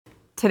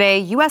Today,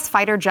 U.S.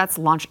 fighter jets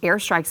launch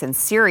airstrikes in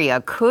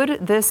Syria.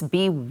 Could this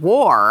be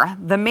war?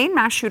 The main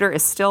mass shooter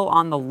is still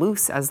on the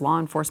loose as law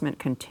enforcement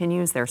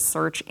continues their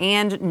search.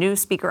 And new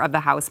Speaker of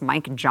the House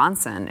Mike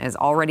Johnson is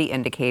already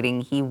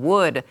indicating he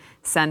would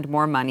send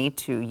more money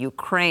to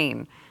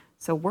Ukraine.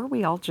 So were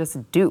we all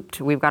just duped?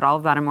 We've got all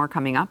of that and more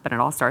coming up, and it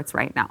all starts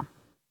right now.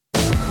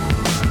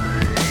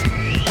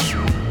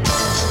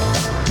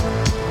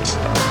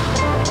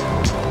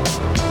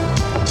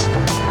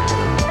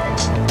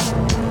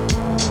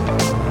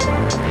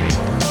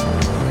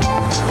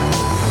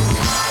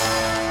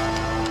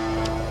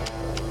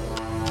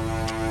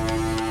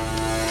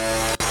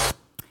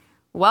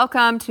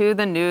 Welcome to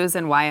the news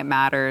and why it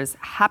matters.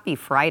 Happy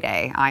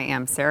Friday. I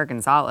am Sarah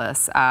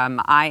Gonzalez.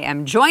 I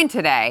am joined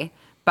today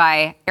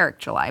by Eric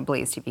July,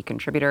 Blaze TV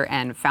contributor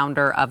and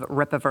founder of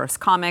Ripaverse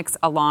Comics,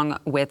 along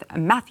with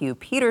Matthew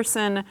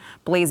Peterson,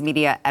 Blaze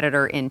Media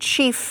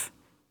editor-in-chief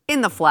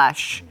in the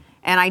flesh.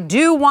 And I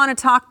do want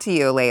to talk to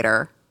you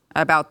later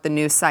about the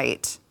new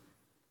site.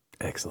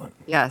 Excellent.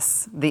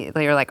 Yes,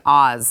 you're like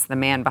Oz, the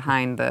man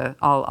behind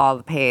all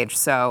the page.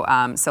 So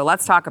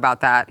let's talk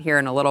about that here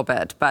in a little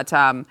bit. But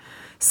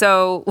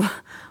so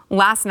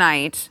last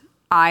night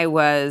I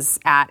was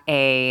at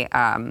a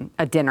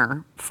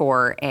dinner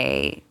for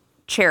a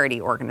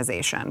charity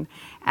organization,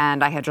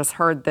 and I had just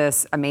heard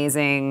this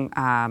amazing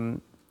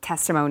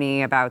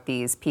testimony about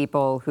these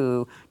people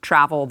who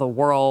travel the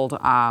world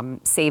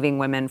saving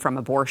women from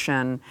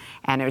abortion.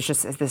 And it was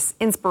just this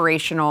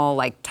inspirational,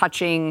 like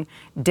touching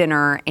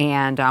dinner.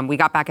 And we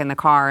got back in the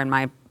car and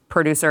my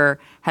producer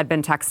had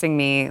been texting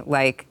me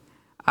like,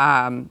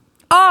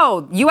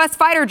 oh, U.S.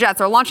 fighter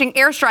jets are launching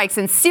airstrikes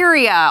in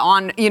Syria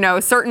on,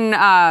 certain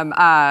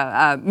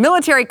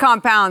military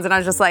compounds. And I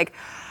was just like,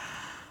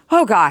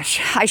 oh gosh,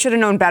 I should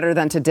have known better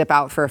than to dip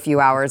out for a few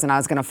hours and I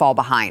was going to fall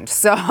behind.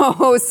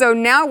 So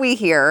now we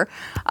hear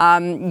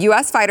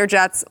U.S. fighter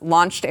jets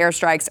launched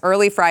airstrikes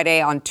early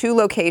Friday on 2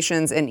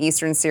 locations in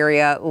eastern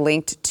Syria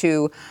linked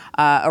to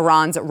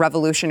Iran's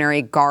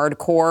Revolutionary Guard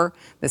Corps.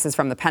 This is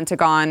from the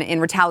Pentagon.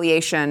 In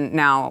retaliation,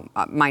 now,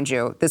 mind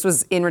you, this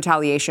was in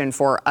retaliation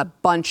for a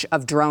bunch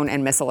of drone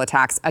and missile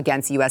attacks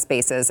against U.S.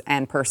 bases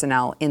and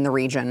personnel in the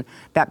region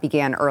that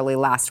began early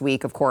last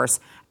week, of course,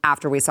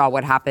 after we saw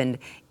what happened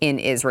in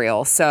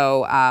Israel.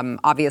 So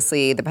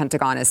obviously the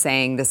Pentagon is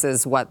saying this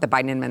is what the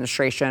Biden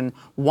administration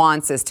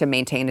wants, is to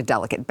maintain a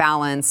delicate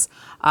balance.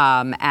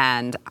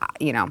 I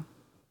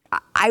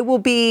will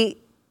be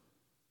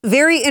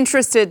very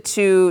interested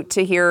to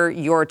hear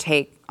your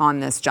take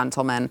on this,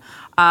 gentlemen.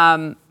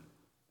 I'm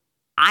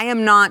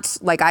not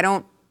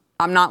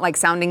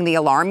sounding the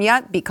alarm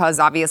yet, because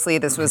obviously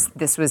this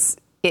was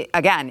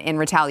again in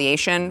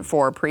retaliation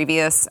for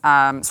previous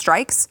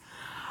strikes.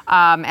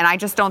 And I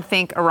just don't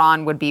think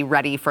Iran would be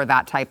ready for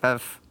that type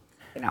of,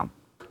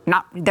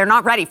 they're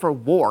not ready for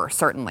war,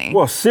 certainly.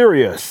 Well,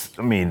 Syria,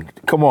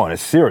 come on,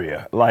 it's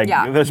Syria.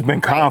 There's been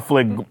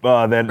conflict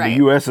that the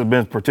U.S. has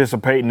been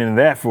participating in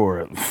that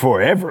for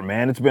forever,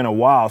 man. It's been a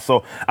while.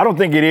 So I don't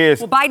think it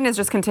is. Well, Biden is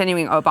just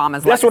continuing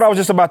Obama's legacy. That's what I was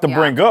just about to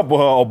bring up.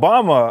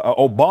 Obama,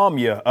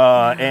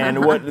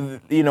 and what,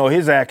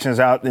 his actions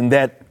out in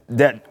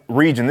that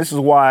region. This is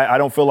why I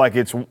don't feel like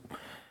it's...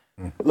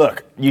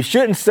 Look, you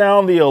shouldn't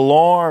sound the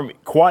alarm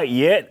quite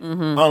yet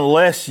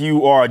unless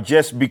you are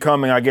just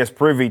becoming, I guess,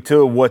 privy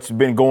to what's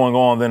been going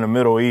on in the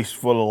Middle East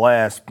for the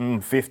last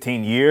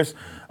 15 years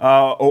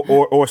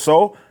or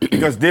so,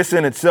 because this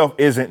in itself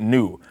isn't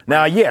new.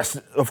 Now, yes,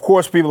 of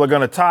course, people are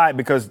going to tie it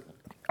because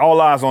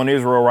all eyes on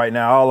Israel right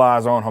now, all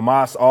eyes on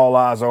Hamas, all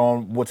eyes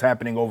on what's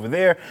happening over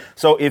there.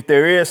 So if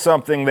there is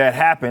something that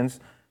happens,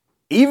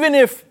 even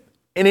if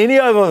in any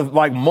other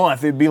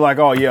month, it'd be like,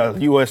 oh yeah,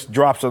 the U.S.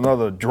 drops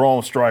another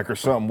drone strike or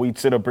something. We'd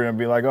sit up here and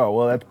be like, oh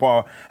well, that's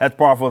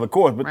par for the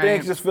course. But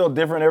things just feel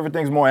different.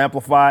 Everything's more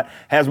amplified,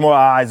 has more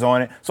eyes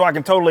on it. So I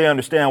can totally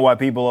understand why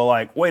people are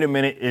like, wait a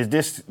minute, is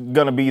this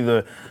gonna be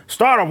the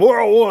start of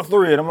World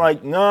War III? And I'm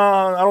like, no,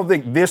 I don't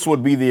think this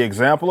would be the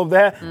example of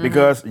that,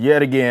 because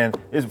yet again,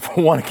 it's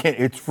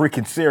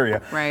freaking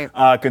Syria.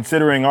 Right.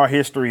 Considering our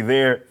history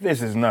there,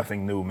 this is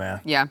nothing new,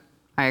 man. Yeah,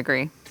 I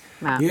agree.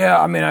 Matt.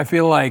 Yeah, I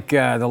feel like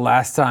the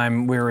last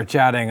time we were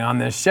chatting on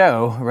this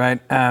show, right,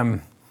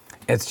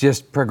 it's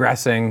just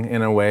progressing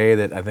in a way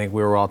that I think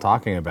we were all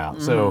talking about.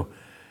 So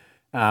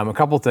a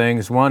couple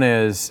things. One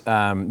is,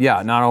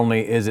 not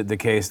only is it the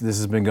case this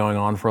has been going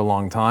on for a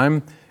long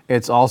time,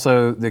 it's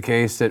also the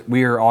case that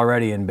we are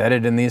already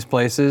embedded in these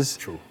places.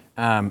 True.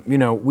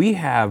 We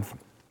have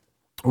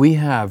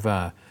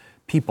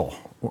people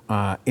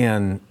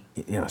in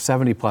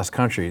 70 plus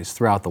countries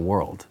throughout the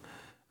world.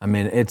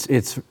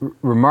 It's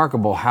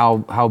remarkable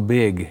how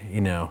big,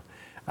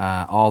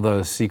 all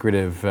those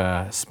secretive,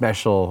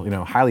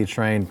 special, highly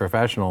trained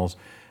professionals,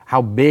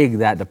 how big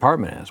that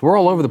department is. We're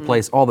all over the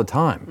place all the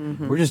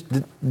time.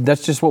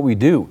 That's just what we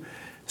do.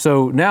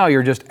 So now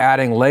you're just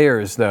adding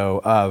layers, though,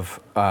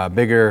 of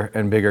bigger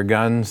and bigger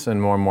guns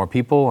and more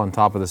people on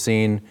top of the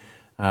scene.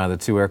 The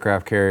 2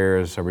 aircraft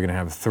carriers, are we going to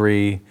have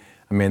 3?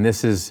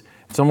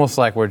 It's almost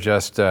like we're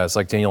just, it's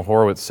like Daniel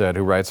Horowitz said,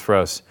 who writes for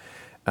us,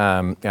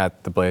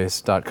 at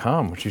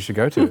theblaze.com, which you should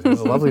go to.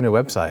 It's a lovely new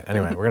website.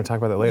 Anyway, we're going to talk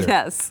about that later.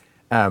 Yes.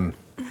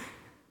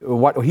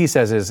 What he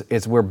says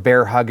is we're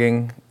bear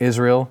hugging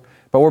Israel,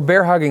 but we're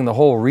bear hugging the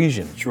whole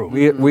region. True.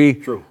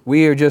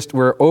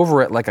 We're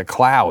over it like a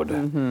cloud.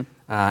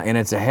 And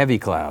it's a heavy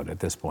cloud at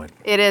this point.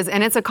 It is,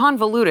 and it's a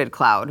convoluted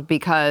cloud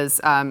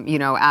because,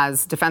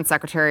 as Defense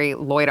Secretary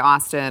Lloyd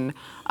Austin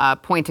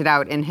pointed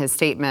out in his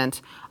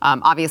statement,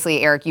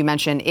 obviously, Eric, you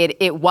mentioned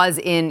it was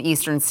in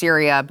eastern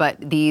Syria, but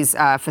these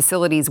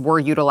facilities were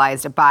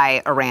utilized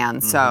by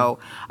Iran. So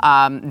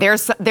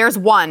there's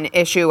one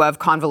issue of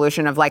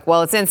convolution of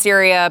it's in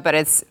Syria, but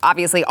it's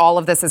obviously all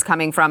of this is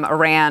coming from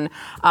Iran.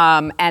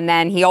 And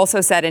then he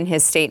also said in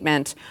his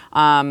statement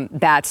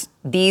that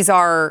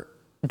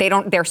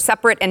they're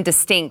separate and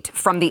distinct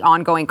from the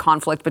ongoing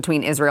conflict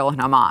between Israel and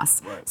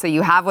Hamas. Right. So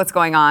you have what's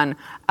going on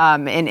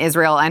in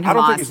Israel and Hamas. I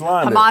don't think he's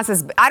lying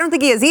I don't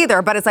think he is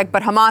either, but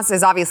but Hamas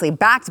is obviously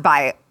backed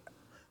by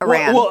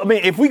Iran. Well,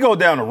 if we go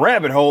down the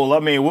rabbit hole,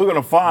 we're going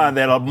to find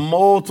that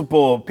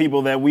multiple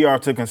people that we are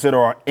to consider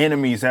our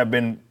enemies have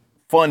been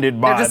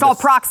funded by. They're just all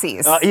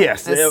proxies.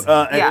 Yes.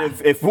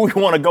 If we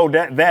want to go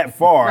that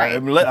far, right.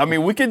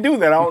 We can do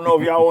that. I don't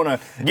know if y'all want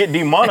to get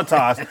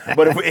demonetized,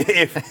 but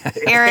if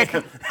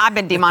Eric, I've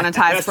been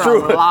demonetized for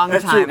a long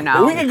time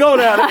now. We can go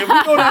down. If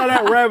we go down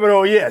that rabbit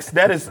hole, yes,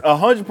 that is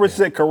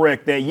 100%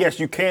 correct. That yes,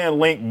 you can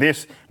link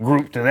this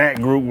group to that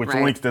group, which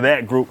links to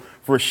that group.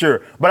 For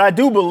sure. But I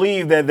do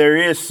believe that there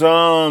is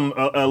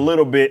a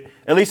little bit,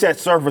 at least at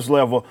surface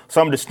level,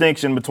 some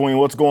distinction between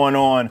what's going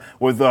on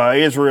with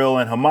Israel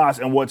and Hamas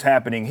and what's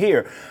happening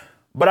here.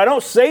 But I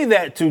don't say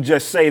that to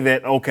just say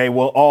that, okay,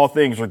 well, all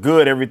things are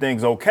good,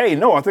 everything's okay.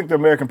 No, I think the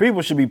American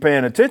people should be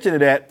paying attention to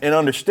that and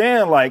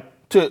understand,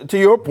 to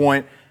your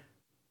point,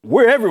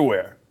 we're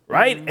everywhere.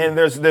 Right? And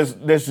there's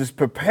this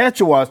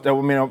perpetual,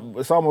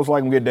 it's almost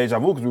like we get deja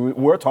vu because we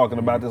were talking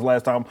about this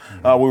last time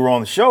we were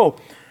on the show.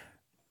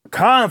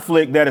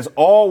 Conflict that is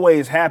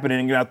always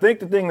happening. And I think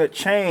the thing that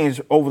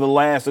changed over the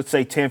last, let's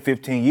say, 10,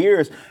 15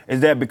 years is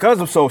that because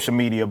of social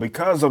media,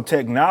 because of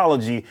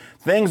technology,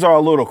 things are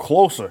a little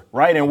closer,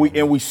 right? And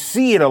we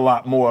see it a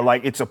lot more.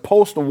 Like it's a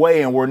post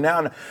away, and we're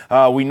now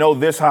we know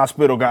this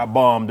hospital got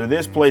bombed or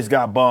this place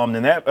got bombed,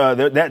 and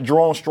that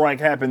drone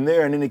strike happened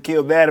there, and then it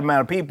killed that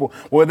amount of people.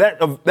 Well,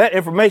 that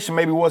information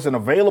maybe wasn't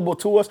available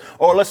to us,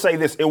 or let's say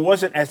this, it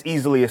wasn't as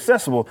easily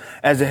accessible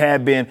as it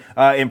had been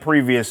in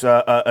previous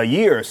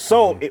years.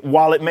 So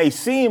while it may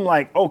seem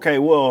like, okay,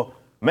 well,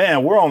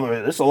 man,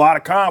 there's a lot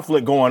of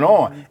conflict going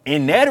on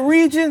in that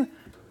region.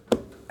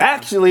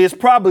 Actually, it's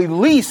probably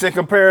least in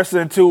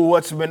comparison to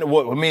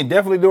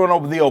definitely during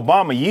over the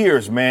Obama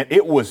years, man.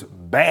 It was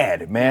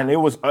bad, man. It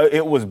was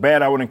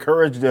bad. I would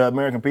encourage the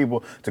American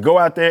people to go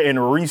out there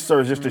and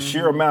research just the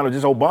sheer amount of,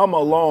 just Obama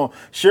alone,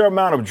 sheer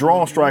amount of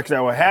drone strikes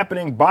that were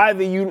happening by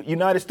the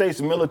United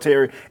States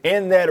military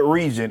in that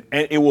region,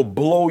 and it will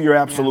blow your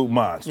absolute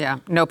minds. Yeah,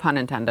 no pun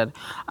intended.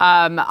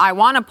 I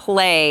want to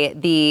play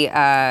the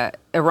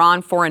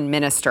Iran foreign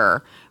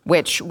minister,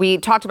 which we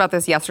talked about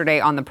this yesterday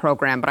on the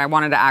program, but I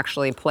wanted to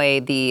actually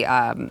play the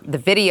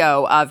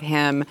video of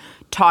him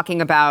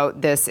talking about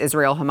this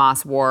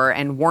Israel-Hamas war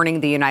and warning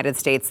the United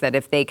States that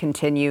if they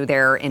continue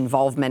their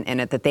involvement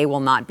in it, that they will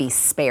not be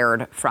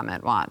spared from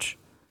it. Watch.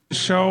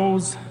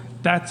 Shows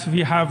that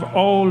we have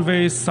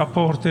always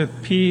supported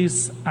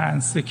peace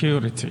and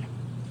security.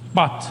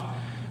 But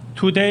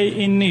today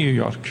in New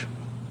York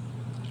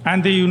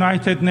and the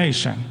United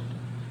Nations,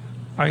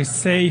 I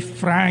say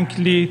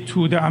frankly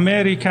to the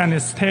American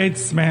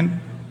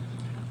statesmen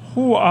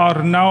who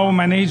are now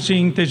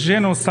managing the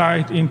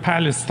genocide in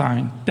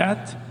Palestine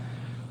that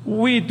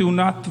we do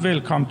not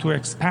welcome to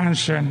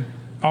expansion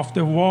of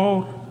the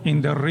war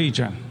in the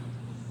region.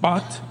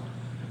 But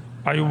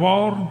I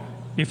warn,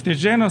 if the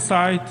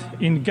genocide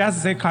in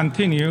Gaza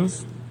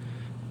continues,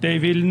 they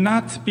will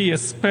not be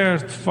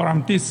spared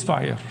from this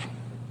fire.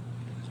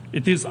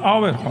 It is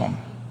our home,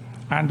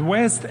 and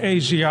West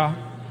Asia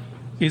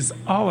is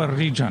our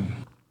region.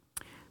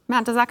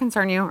 Matt, does that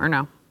concern you or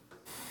no?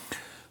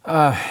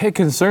 It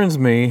concerns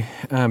me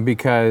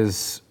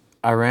because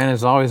Iran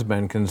has always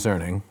been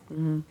concerning.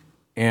 Mm-hmm.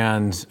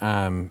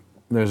 And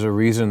there's a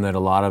reason that a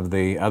lot of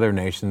the other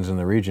nations in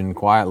the region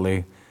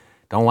quietly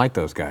don't like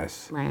those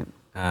guys. Right.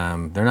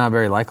 They're not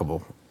very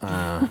likable.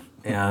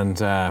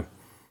 And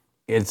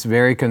it's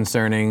very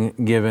concerning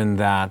given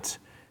that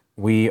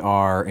we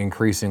are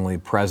increasingly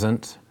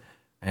present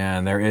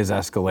and there is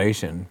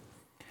escalation.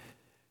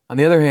 On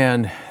the other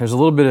hand, there's a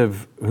little bit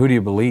of who do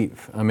you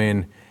believe? I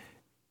mean,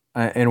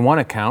 in one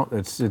account,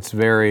 it's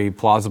very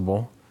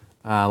plausible.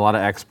 A lot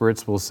of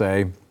experts will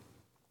say,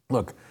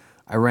 look,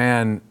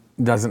 Iran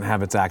doesn't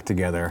have its act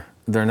together.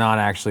 They're not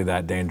actually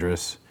that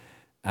dangerous.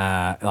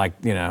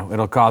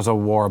 It'll cause a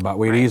war, but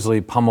we'd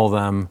easily pummel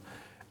them.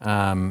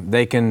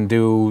 They can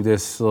do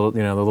this little,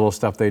 the little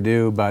stuff they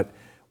do, but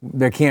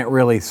they can't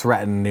really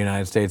threaten the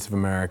United States of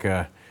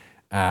America.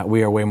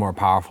 We are way more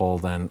powerful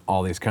than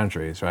all these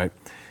countries, right?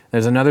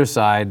 There's another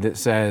side that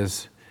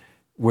says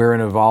we're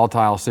in a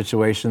volatile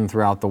situation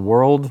throughout the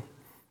world,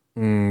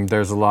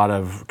 There's a lot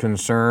of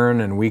concern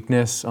and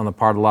weakness on the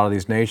part of a lot of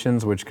these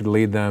nations, which could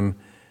lead them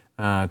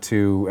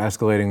to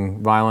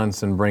escalating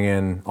violence and bring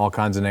in all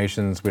kinds of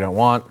nations we don't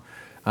want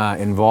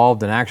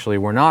involved. And actually,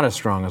 we're not as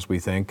strong as we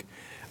think.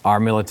 Our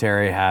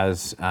military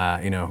has,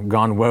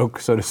 gone woke,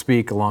 so to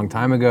speak, a long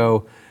time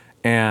ago,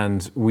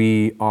 and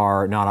we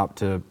are not up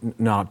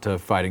to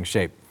fighting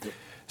shape.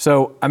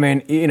 So, I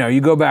mean,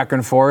 you go back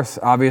and forth,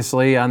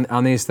 obviously,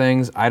 on these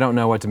things. I don't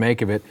know what to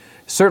make of it.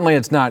 Certainly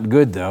it's not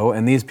good, though,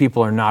 and these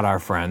people are not our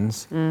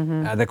friends.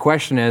 The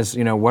question is,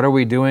 what are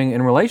we doing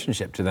in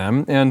relationship to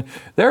them? And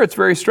there it's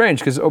very strange,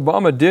 because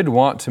Obama did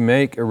want to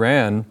make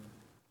Iran,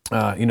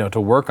 to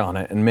work on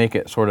it and make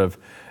it sort of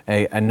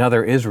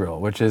another Israel,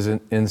 which is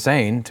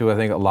insane to, I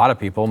think, a lot of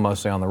people,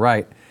 mostly on the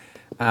right.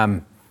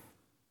 And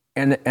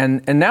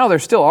now there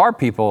still are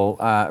people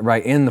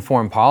right in the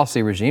foreign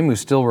policy regime who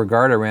still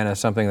regard Iran as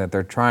something that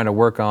they're trying to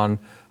work on,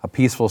 a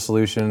peaceful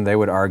solution, they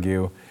would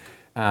argue.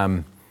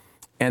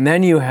 And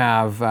then you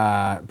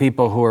have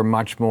people who are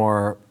much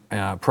more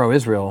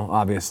pro-Israel,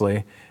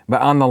 obviously,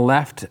 but on the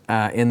left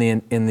in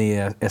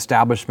the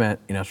establishment,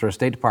 sort of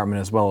State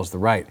Department as well as the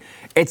right.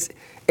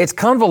 It's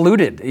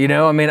convoluted,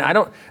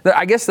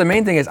 I guess the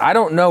main thing is I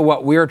don't know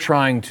what we're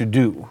trying to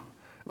do.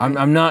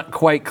 I'm not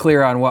quite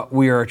clear on what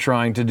we are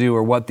trying to do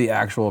or what the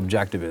actual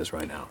objective is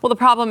right now. Well, the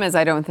problem is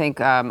I don't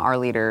think our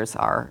leaders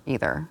are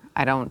either.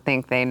 I don't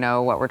think they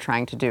know what we're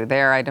trying to do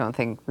there. I don't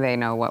think they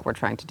know what we're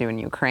trying to do in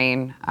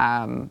Ukraine,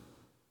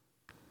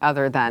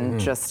 other than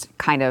just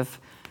kind of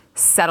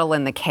settle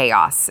in the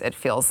chaos, it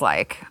feels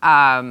like.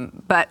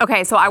 But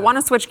okay, so I want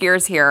to switch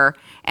gears here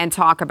and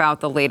talk about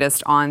the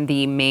latest on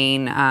the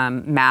Maine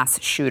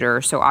mass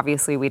shooter. So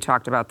obviously we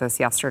talked about this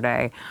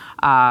yesterday.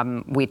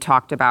 We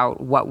talked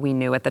about what we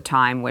knew at the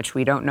time, which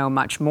we don't know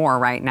much more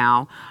right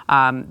now,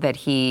 that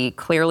he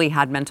clearly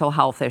had mental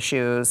health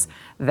issues,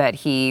 that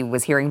he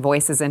was hearing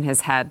voices in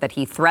his head, that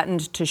he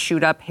threatened to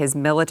shoot up his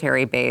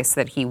military base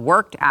that he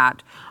worked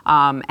at,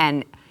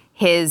 and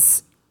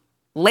his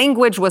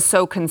language was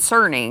so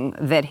concerning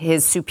that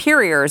his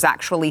superiors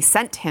actually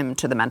sent him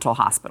to the mental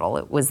hospital.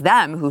 It was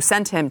them who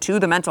sent him to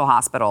the mental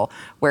hospital,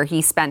 where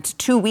he spent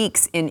 2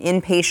 weeks in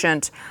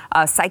inpatient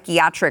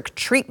psychiatric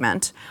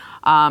treatment.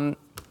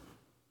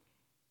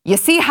 You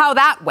see how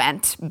that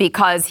went,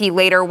 because he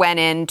later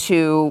went in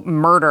to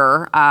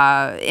murder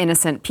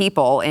innocent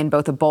people in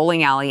both a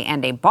bowling alley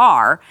and a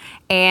bar.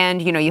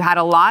 And, you had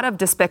a lot of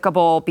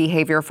despicable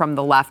behavior from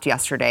the left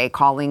yesterday,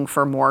 calling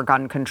for more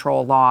gun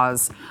control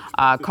laws.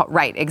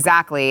 Right,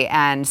 exactly.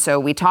 And so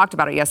we talked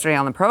about it yesterday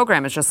on the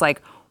program. It's just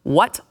like,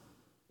 what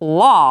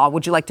law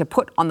would you like to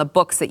put on the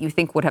books that you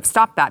think would have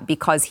stopped that?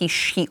 Because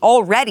he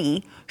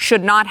already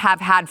should not have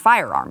had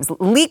firearms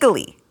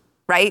legally,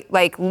 right?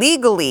 Like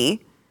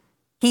legally,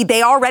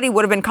 they already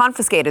would have been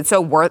confiscated.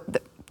 So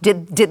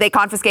did they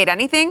confiscate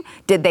anything?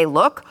 Did they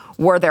look?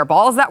 Were there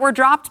balls that were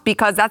dropped?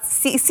 Because that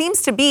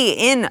seems to be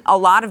in a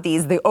lot of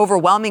these, the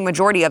overwhelming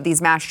majority of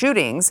these mass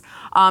shootings.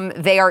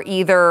 They are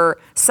either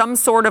some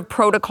sort of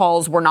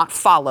protocols were not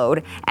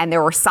followed, and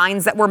there were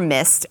signs that were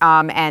missed,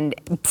 and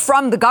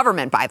from the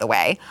government, by the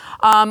way,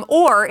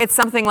 or it's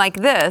something like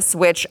this,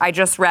 which I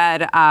just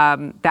read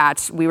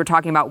that we were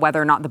talking about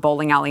whether or not the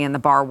bowling alley and the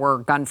bar were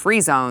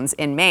gun-free zones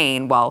in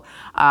Maine. Well,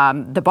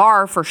 the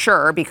bar for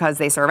sure, because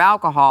they serve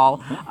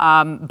alcohol,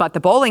 but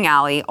the bowling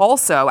alley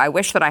also. I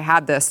wish that I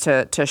had this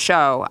to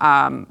show,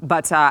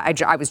 but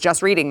I was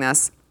just reading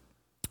this.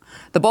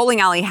 The bowling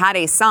alley had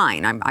a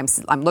sign.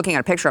 I'm looking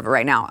at a picture of it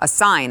right now. A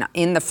sign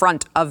in the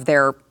front of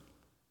their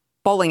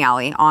bowling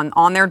alley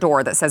on their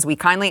door that says, "We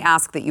kindly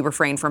ask that you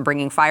refrain from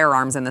bringing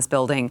firearms in this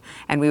building,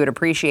 and we would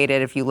appreciate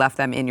it if you left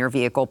them in your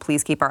vehicle.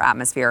 Please keep our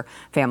atmosphere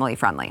family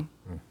friendly."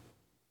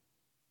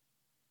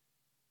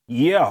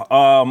 Yeah.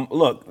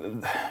 Look,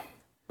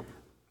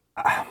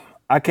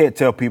 I can't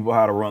tell people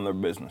how to run their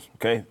business.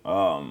 Okay.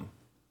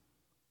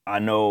 I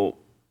know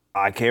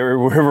I carry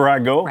wherever I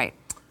go. Right.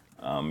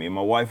 Me and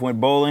my wife went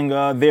bowling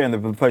there, and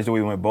the place that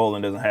we went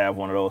bowling doesn't have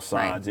one of those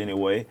signs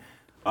anyway.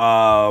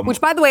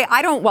 Which, by the way,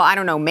 I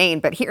don't know Maine,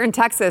 but here in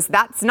Texas,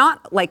 that's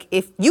not like,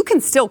 if you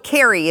can still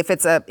carry if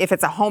it's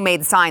a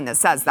homemade sign that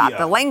says that.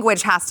 The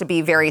language has to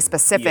be very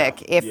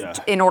specific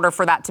in order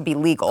for that to be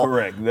legal.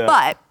 Correct.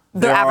 But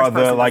there are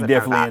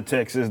definitely in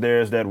Texas,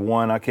 there's that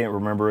one, I can't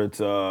remember,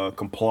 it's a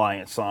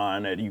compliance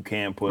sign that you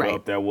can put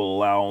up that will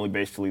allow only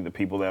basically the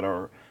people that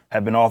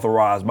have been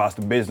authorized by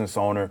the business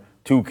owner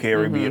to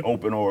carry, be it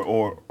open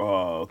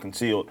or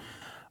concealed.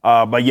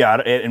 But yeah,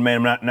 and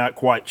man, I'm not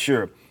quite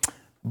sure.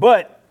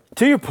 But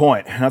to your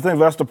point, and I think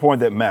that's the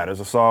point that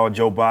matters. I saw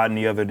Joe Biden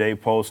the other day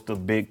post a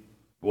big,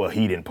 well,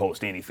 he didn't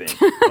post anything.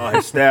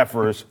 His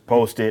staffers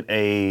posted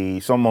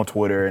something on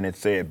Twitter, and it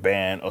said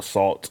ban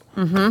assault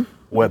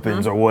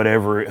weapons or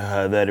whatever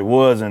that it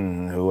was,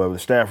 and whoever the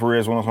staffer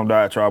is, when on some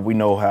diatribe, we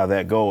know how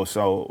that goes.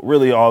 So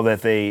really all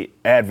that they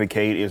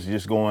advocate is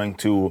just going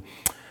to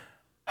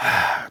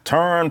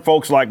turn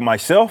folks like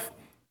myself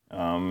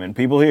and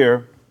people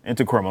here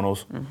into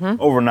criminals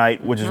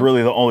overnight, which is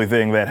really the only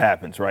thing that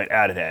happens right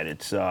out of that.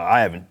 It's I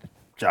haven't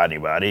shot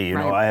anybody. You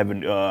know, Right. I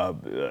haven't.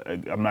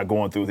 I'm not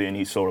going through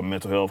any sort of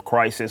mental health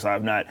crisis.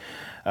 I've not.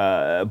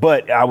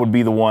 But I would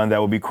be the one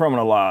that would be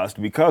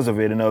criminalized because of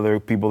it, and other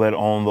people that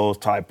own those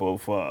type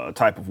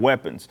of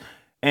weapons.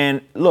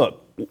 And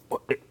look,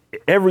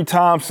 every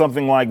time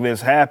something like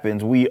this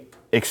happens, we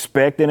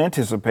expect and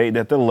anticipate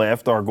that the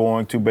left are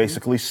going to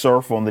basically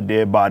surf on the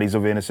dead bodies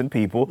of innocent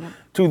people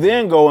to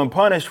then go and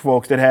punish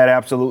folks that had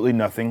absolutely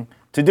nothing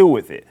to do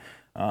with it.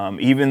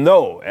 Even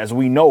though, as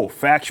we know,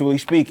 factually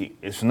speaking,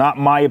 it's not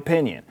my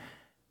opinion,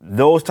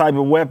 those type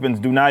of weapons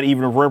do not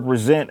even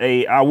represent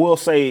I will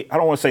say, I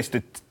don't want to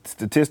say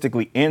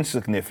statistically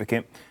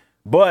insignificant,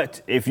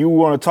 but if you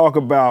want to talk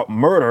about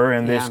murder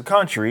in this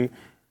country,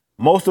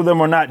 most of them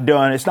are not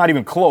done. It's not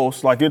even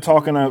close. Like you're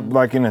talking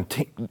like in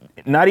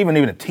not even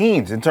a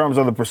teens in terms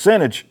of the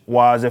percentage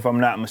wise, if I'm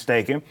not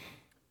mistaken,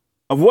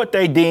 of what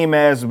they deem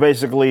as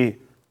basically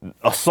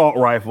assault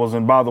rifles.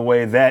 And by the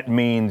way, that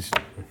means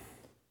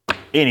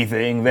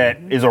anything that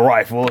is a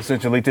rifle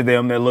essentially to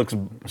them that looks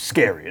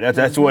scary.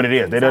 That's what it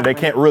is. They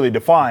can't really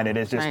define it.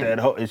 It's just that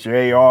it's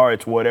your AR.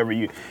 It's whatever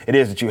it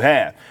is that you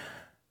have.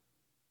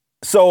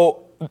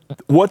 So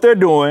what they're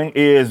doing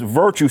is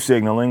virtue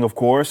signaling, of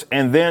course,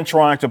 and then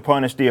trying to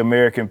punish the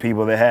American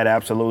people that had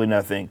absolutely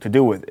nothing to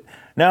do with it.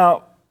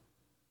 Now,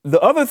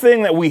 the other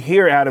thing that we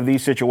hear out of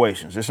these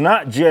situations, it's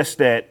not just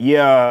that,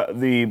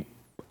 the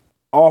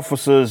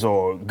officers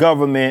or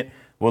government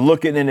were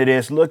looking into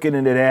this, looking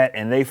into that,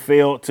 and they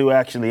failed to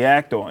actually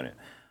act on it.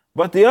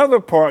 But the other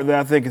part that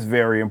I think is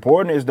very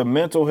important is the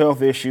mental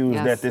health issues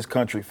that this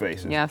country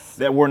faces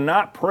that were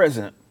not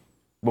present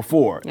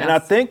before. And I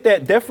think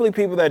that definitely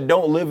people that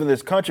don't live in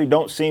this country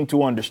don't seem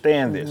to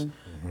understand this.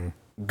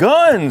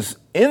 Guns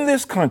in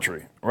this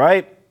country,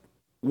 right,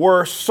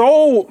 were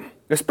so,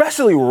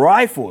 especially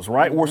rifles,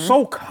 right, were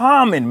so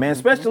common, man,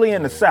 especially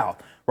in the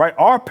South, right?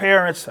 Our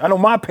parents, I know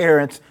my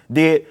parents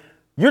did.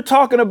 You're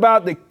talking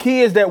about the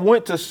kids that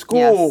went to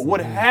school would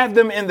have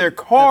them in their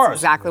cars. That's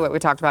exactly what we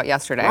talked about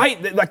yesterday.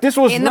 Right? Like this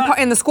was in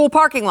the school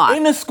parking lot.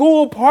 In the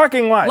school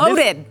parking lot.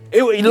 Loaded.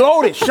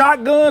 Loaded.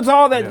 Shotguns,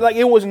 all that. Like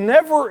it was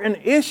never an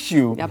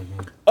issue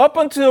up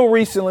until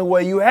recently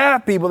where you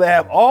have people that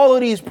have all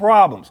of these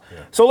problems.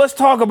 So let's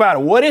talk about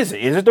it. What is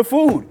it? Is it the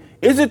food?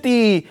 Is it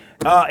the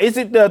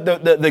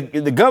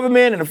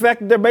government and the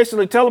fact that they're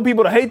basically telling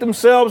people to hate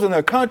themselves and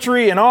their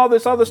country and all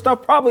this other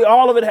stuff? Probably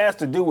all of it has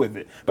to do with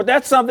it. But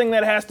that's something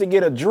that has to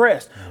get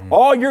addressed.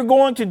 All you're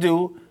going to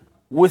do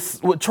with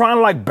trying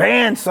to like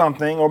ban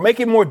something or make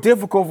it more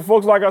difficult for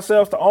folks like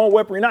ourselves to own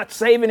weapons, you're not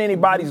saving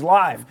anybody's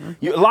life.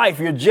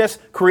 You're just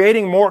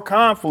creating more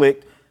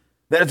conflict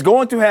that is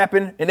going to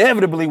happen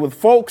inevitably with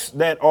folks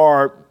that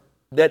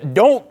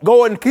don't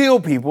go and kill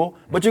people,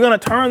 but you're going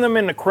to turn them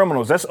into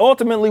criminals. That's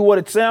ultimately what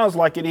it sounds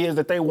like it is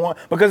that they want,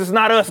 because it's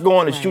not us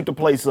going to shoot the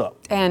place up.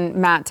 And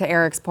Matt, to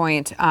Eric's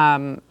point,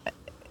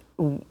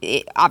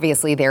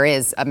 obviously there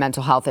is a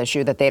mental health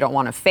issue that they don't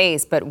want to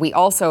face, but we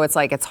also,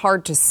 it's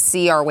hard to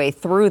see our way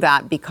through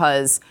that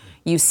because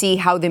you see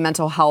how the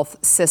mental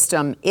health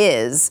system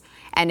is.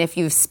 And if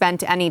you've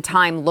spent any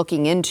time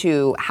looking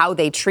into how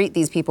they treat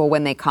these people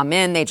when they come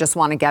in, they just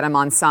want to get them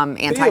on some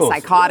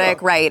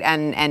antipsychotic, right,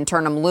 and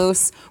turn them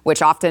loose,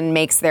 which often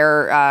makes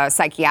their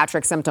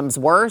psychiatric symptoms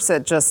worse.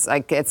 It just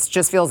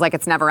feels like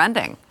it's never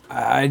ending.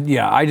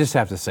 I just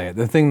have to say it.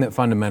 The thing that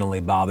fundamentally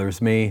bothers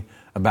me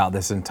about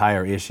this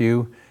entire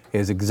issue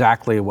is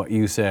exactly what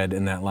you said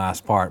in that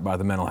last part about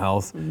the mental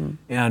health.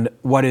 And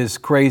what is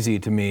crazy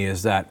to me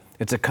is that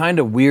it's a kind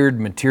of weird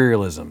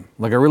materialism,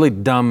 like a really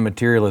dumb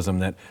materialism,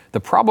 that the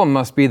problem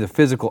must be the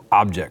physical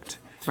object.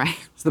 Right.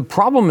 So the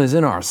problem is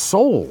in our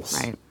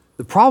souls. Right.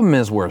 The problem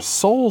is we're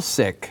soul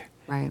sick.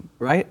 Right.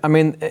 Right? I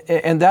mean,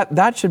 and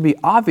that should be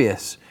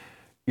obvious.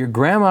 Your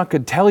grandma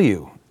could tell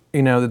you,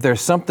 that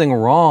there's something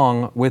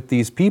wrong with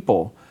these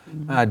people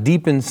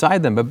deep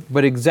inside them.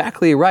 But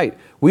exactly right.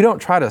 We don't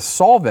try to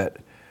solve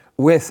it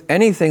with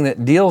anything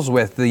that deals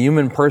with the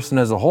human person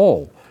as a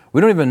whole. We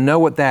don't even know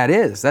what that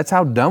is. That's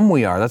how dumb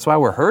we are. That's why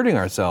we're hurting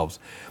ourselves.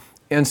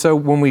 And so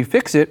when we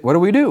fix it, what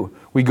do?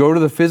 We go to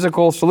the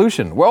physical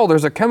solution. Well,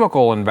 there's a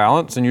chemical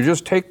imbalance and you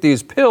just take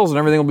these pills and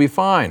everything will be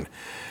fine.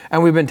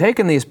 And we've been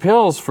taking these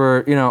pills for,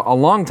 a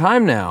long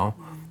time now.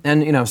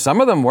 And, some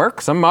of them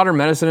work. Some modern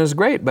medicine is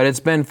great, but it's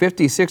been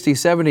 50, 60,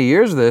 70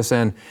 years of this.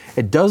 And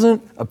it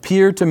doesn't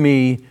appear to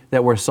me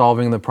that we're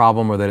solving the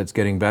problem or that it's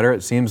getting better.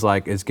 It seems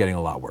like it's getting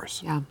a lot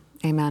worse. Yeah.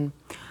 Amen.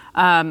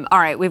 All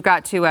right, we've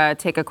got to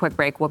take a quick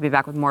break. We'll be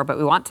back with more, but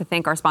we want to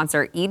thank our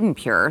sponsor, Eden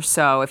Pure.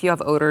 So if you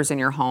have odors in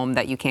your home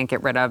that you can't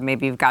get rid of,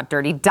 maybe you've got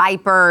dirty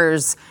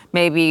diapers,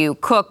 maybe you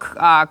cook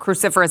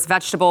cruciferous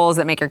vegetables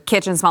that make your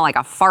kitchen smell like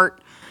a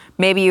fart.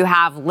 Maybe you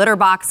have litter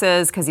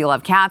boxes because you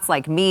love cats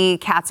like me.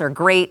 Cats are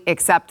great,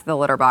 except the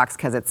litter box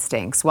because it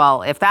stinks.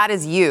 Well, if that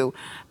is you,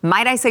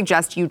 might I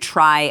suggest you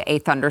try a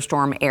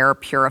Thunderstorm air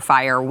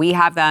purifier? We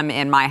have them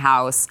in my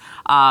house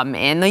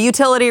in the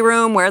utility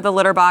room where the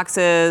litter box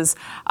is.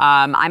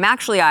 I'm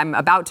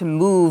about to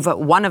move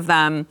one of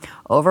them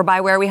over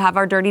by where we have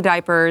our dirty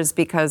diapers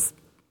because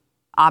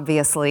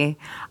obviously.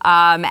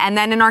 And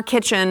then in our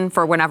kitchen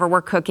for whenever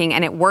we're cooking,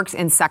 and it works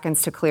in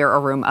seconds to clear a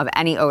room of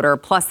any odor.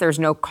 Plus, there's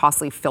no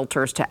costly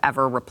filters to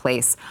ever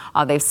replace.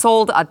 They've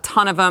sold a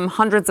ton of them,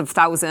 hundreds of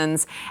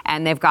thousands,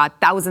 and they've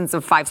got thousands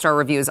of 5-star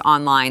reviews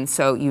online,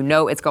 so you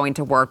know it's going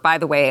to work. By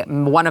the way,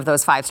 one of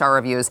those 5-star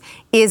reviews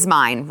is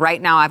mine.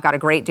 Right now, I've got a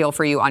great deal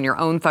for you on your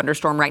own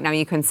thunderstorm. Right now,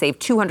 you can save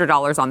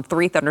 $200 on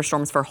 3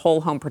 thunderstorms for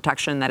whole home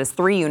protection. That is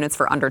 3 units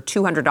for under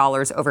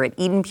 $200 over at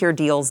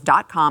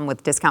EdenPureDeals.com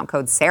with discount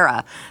code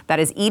Sarah. That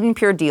is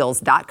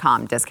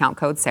EdenPureDeals.com, discount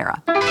code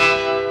Sarah.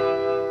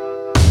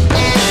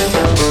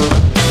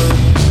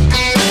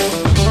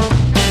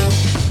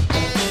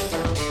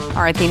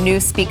 All right, the new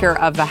Speaker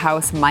of the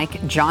House,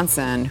 Mike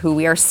Johnson, who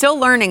we are still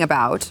learning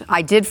about.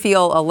 I did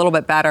feel a little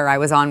bit better. I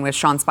was on with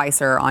Sean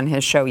Spicer on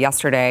his show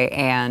yesterday,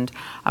 and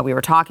we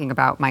were talking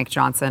about Mike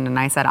Johnson, and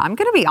I said, I'm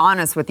going to be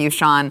honest with you,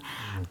 Sean.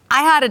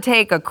 I had to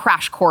take a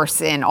crash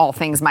course in all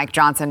things Mike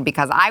Johnson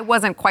because I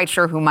wasn't quite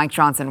sure who Mike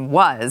Johnson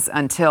was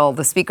until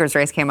the speaker's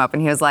race came up,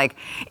 and he was like,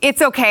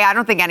 it's okay, I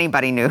don't think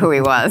anybody knew who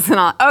he was. And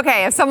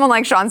okay, if someone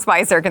like Sean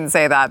Spicer can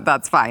say that,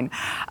 that's fine.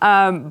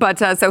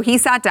 So he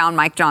sat down,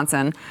 Mike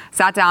Johnson,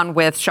 sat down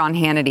with Sean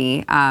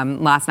Hannity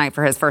last night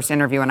for his first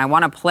interview, and I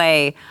want to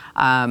play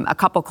a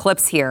couple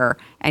clips here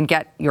and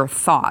get your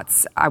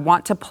thoughts. I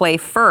want to play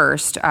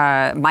first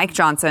Mike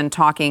Johnson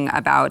talking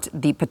about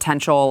the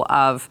potential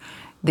of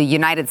the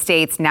United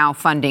States now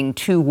funding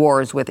 2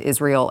 wars with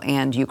Israel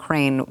and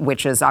Ukraine,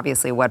 which is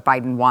obviously what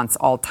Biden wants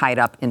all tied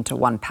up into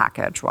one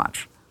package.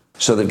 Watch.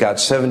 So they've got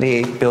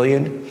 $78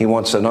 billion. He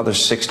wants another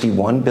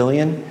 $61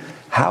 billion.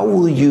 How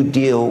will you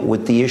deal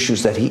with the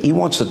issues that he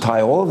wants to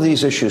tie all of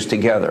these issues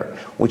together,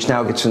 which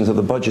now gets into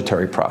the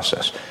budgetary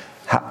process?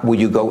 Will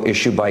you go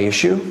issue by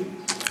issue?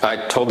 I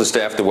told the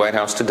staff at the White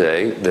House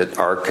today that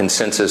our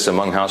consensus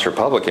among House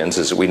Republicans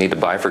is that we need to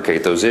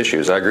bifurcate those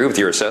issues. I agree with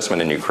your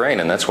assessment in Ukraine,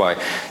 and that's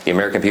why the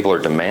American people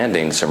are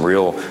demanding some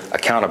real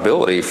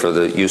accountability for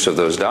the use of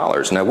those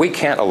dollars. Now, we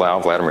can't allow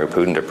Vladimir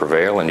Putin to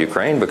prevail in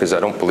Ukraine because I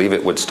don't believe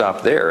it would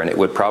stop there, and it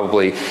would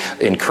probably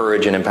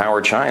encourage and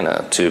empower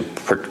China to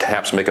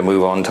perhaps make a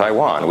move on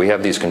Taiwan. We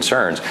have these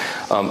concerns.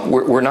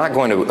 We're not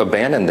going to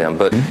abandon them,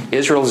 but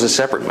Israel is a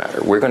separate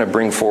matter. We're going to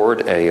bring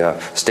forward a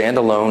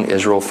standalone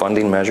Israel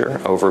funding measure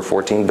over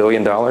 $14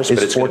 billion.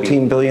 Is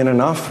 $14 billion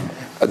enough?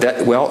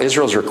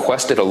 Israel's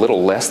requested a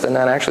little less than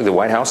that, actually. The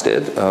White House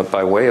did,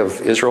 by way of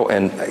Israel,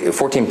 and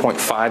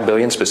 $14.5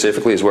 billion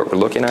specifically is what we're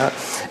looking at.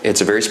 It's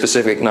a very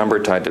specific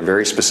number tied to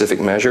very specific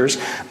measures.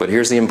 But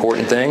here's the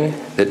important thing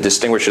that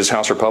distinguishes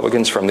House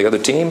Republicans from the other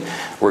team.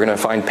 We're going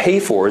to find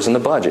pay-fors in the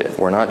budget.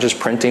 We're not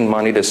just printing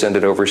money to send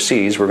it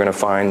overseas. We're going to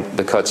find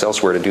the cuts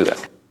elsewhere to do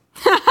that.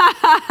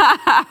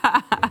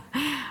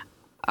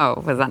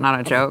 Oh, was that not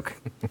a joke?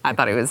 I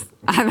thought he was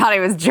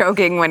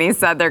joking when he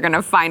said they're going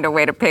to find a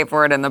way to pay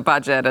for it in the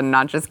budget and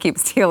not just keep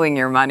stealing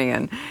your money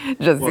and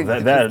just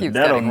keeps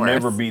that'll worse.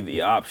 never be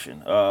the option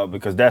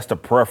because that's the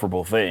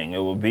preferable thing.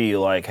 It would be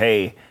like,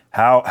 hey,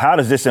 how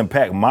does this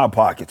impact my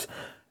pockets?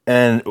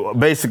 And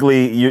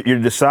basically, you're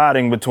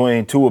deciding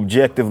between 2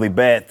 objectively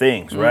bad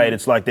things, right?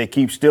 It's like they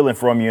keep stealing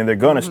from you, and they're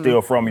going to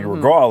steal from you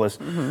regardless,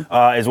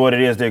 is what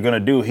it is they're going to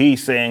do.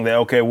 He's saying that,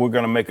 okay, we're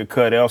going to make a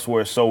cut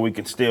elsewhere so we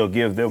can still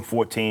give them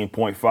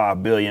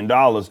 $14.5 billion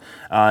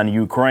on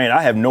Ukraine.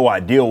 I have no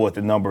idea what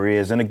the number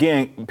is. And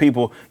again,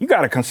 people, you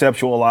got to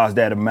conceptualize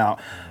that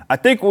amount. I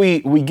think we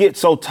get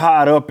so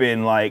tied up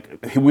in,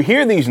 like, we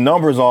hear these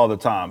numbers all the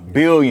time,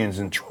 billions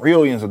and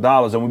trillions of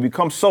dollars, and we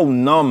become so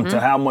numb to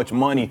how much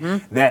money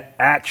that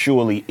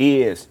actually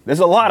is. There's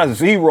a lot of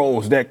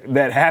zeros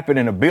that happen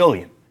in a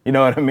billion. You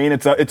know what I mean?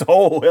 It's a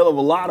whole hell of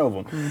a lot of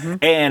them.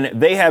 And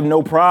they have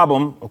no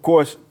problem, of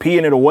course,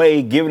 peeing it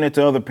away, giving it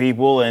to other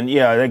people. And,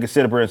 yeah, they can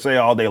sit up here and say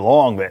all day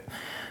long that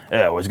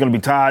it's going to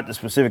be tied to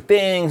specific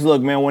things.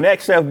 Look, man, when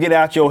that stuff get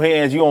out your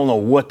hands, you don't know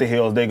what the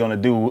hell they're going to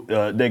do.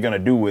 They're going to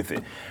do with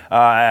it.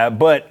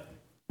 But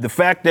the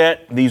fact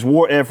that these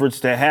war efforts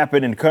that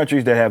happen in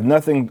countries that have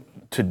nothing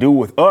to do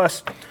with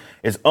us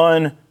is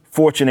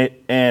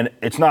unfortunate, and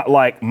it's not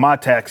like my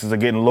taxes are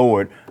getting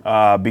lowered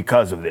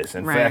because of this.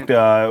 In fact,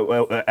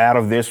 out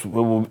of this, it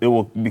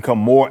will become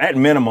more, at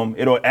minimum,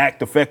 it'll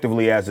act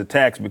effectively as a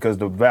tax because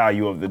the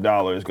value of the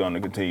dollar is going to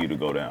continue to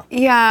go down.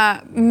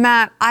 Yeah,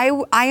 Matt,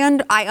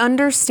 I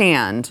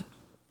understand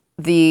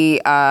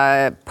the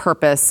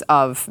purpose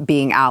of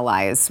being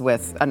allies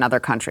with another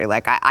country.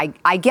 Like,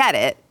 I get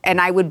it, and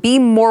I would be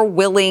more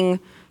willing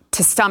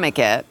to stomach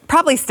it,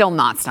 probably still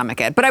not stomach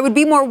it, but I would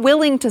be more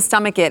willing to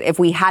stomach it if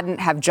we hadn't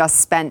have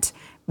just spent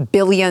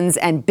billions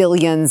and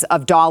billions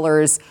of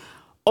dollars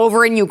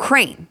over in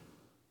Ukraine,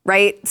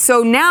 right?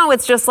 So now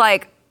it's just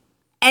like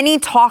any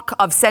talk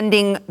of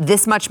sending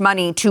this much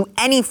money to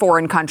any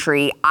foreign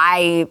country,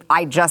 it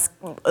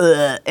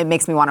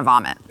makes me want to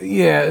vomit.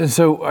 Yeah,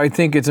 so I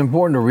think it's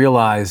important to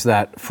realize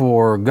that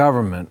for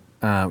government,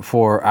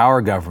 for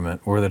our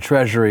government, where the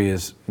Treasury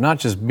is not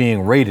just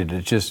being rated,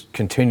 it's just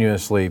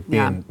continuously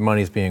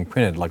money's being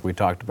printed, like we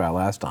talked about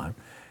last time.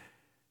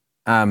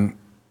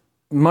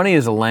 Money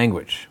is a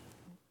language,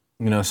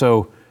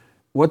 so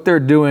what they're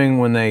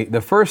doing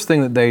the first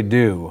thing that they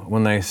do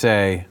when they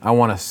say, I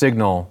want to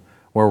signal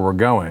where we're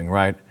going,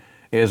 right,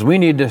 is we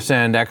need to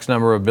send X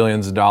number of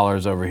billions of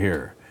dollars over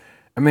here.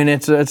 I mean,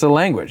 it's a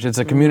language. It's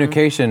a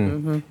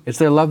communication. It's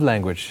their love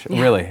language,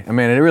 really. I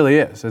mean, it really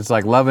is. It's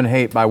like love and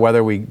hate by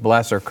whether we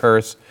bless or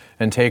curse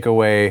and take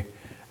away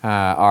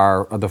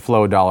the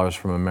flow of dollars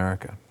from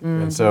America.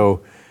 And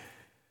so,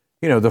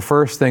 the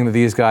first thing that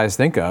these guys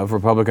think of,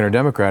 Republican or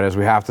Democrat, is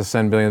we have to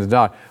send billions of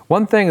dollars.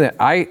 One thing that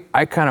I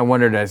kind of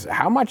wondered is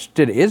how much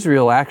did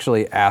Israel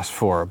actually ask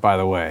for, by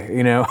the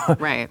way?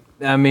 Right.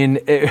 I mean,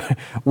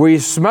 we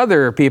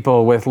smother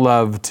people with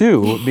love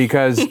too,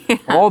 because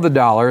all the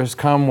dollars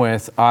come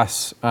with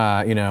us,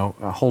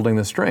 holding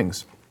the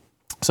strings.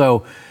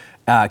 So,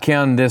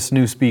 can this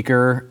new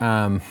speaker,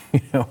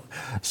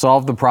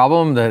 solve the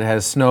problem that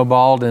has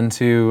snowballed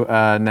into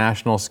a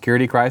national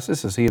security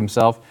crisis, as he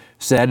himself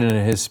said in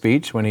his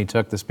speech when he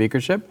took the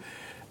speakership?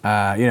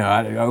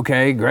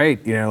 Okay,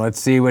 great.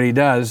 Let's see what he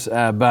does.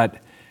 But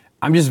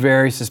I'm just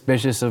very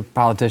suspicious of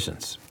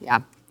politicians.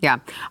 Yeah,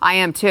 I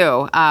am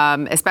too.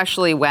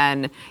 Especially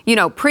when,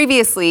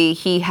 previously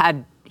he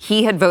had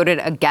voted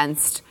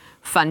against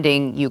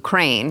funding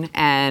Ukraine.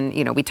 And,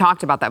 we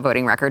talked about that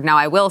voting record. Now,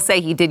 I will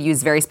say he did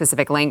use very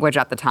specific language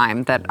at the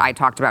time that I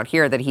talked about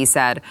here, that he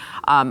said,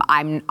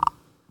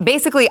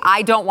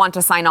 I don't want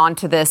to sign on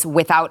to this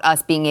without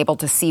us being able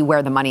to see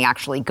where the money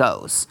actually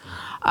goes.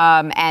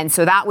 And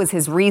so that was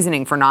his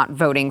reasoning for not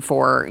voting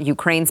for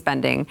Ukraine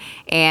spending.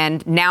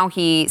 And now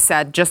he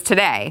said just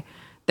today,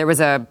 there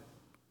was a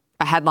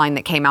headline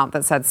that came out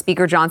that said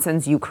Speaker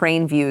Johnson's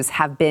Ukraine views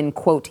have been,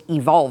 quote,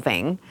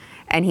 evolving.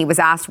 And he was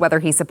asked whether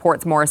he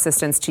supports more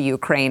assistance to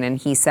Ukraine. And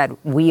he said,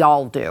 we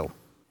all do,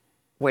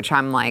 which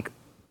I'm like,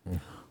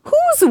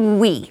 who's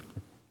we?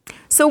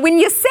 So when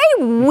you say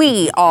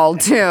we all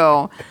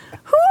do,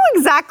 who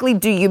exactly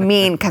do you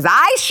mean? Because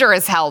I sure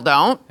as hell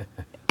don't.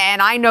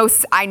 And I know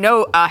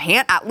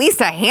at least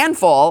a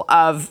handful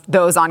of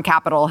those on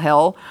Capitol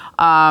Hill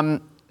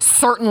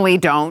certainly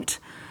don't.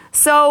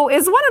 So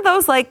is one of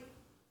those like,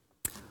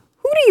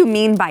 who do you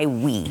mean by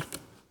we,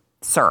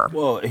 sir?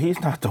 Well, he's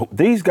not.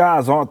 These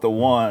guys aren't the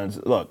ones.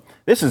 Look,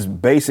 this is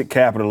basic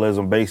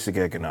capitalism, basic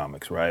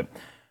economics, right?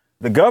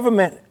 The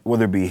government,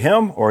 whether it be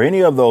him or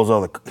any of those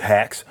other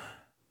hacks,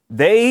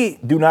 they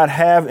do not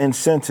have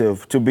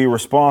incentive to be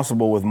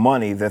responsible with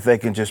money that they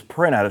can just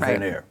print out of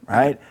thin air,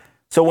 right?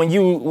 So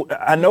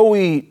I know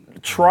we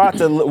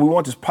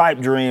want this pipe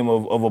dream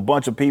of a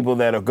bunch of people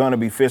that are going to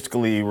be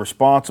fiscally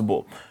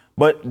responsible,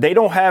 but they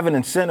don't have an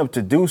incentive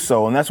to do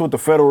so. And that's what the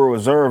Federal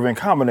Reserve, in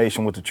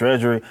combination with the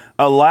Treasury,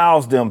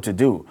 allows them to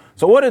do.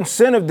 So what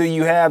incentive do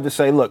you have to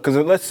say, look, because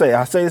let's say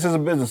I say this as a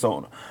business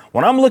owner.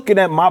 When I'm looking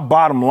at my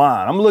bottom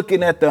line, I'm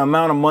looking at the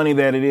amount of money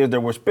that it is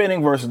that we're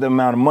spending versus the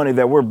amount of money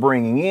that we're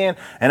bringing in.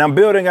 And I'm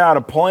building out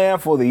a plan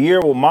for the year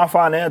with my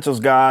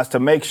financials guys to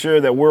make sure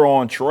that we're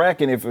on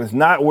track. And if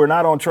we're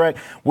not on track,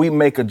 we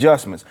make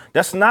adjustments.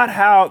 That's not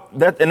how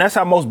and that's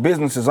how most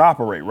businesses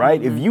operate,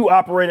 right? Mm-hmm. If you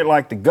operate it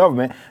like the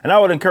government, and I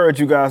would encourage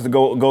you guys to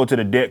go to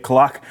the debt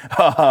clock.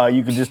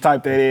 You can just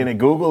type that in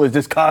Google. It's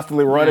just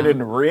constantly running in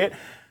the red.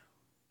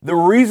 The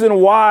reason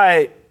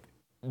why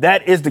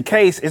that is the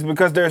case is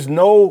because there's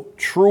no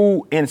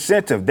true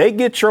incentive. They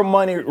get your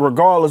money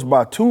regardless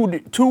by two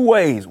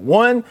ways.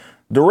 One,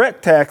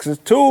 direct taxes.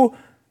 Two,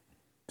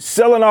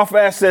 selling off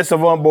assets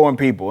of unborn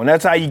people. And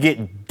that's how you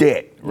get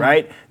debt,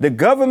 right? The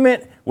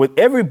government, with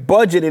every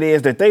budget it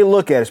is that they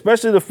look at,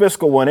 especially the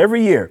fiscal one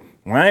every year,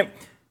 right?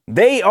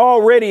 They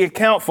already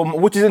account for,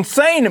 which is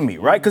insane to me,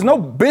 right? Because no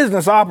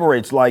business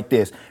operates like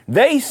this.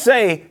 They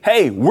say,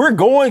 hey, we're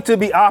going to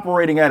be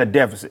operating at a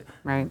deficit.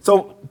 Right.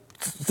 So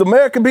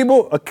American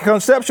people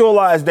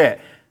conceptualize that.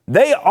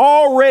 They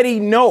already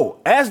know,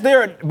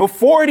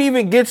 before it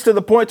even gets to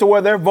the point to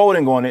where they're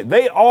voting on it,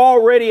 they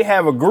already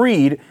have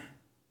agreed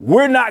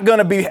we're not going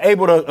to be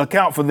able to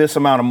account for this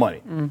amount of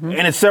money. Mm-hmm.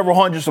 And it's several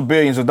hundreds of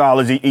billions of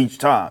dollars each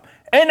time.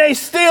 And they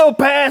still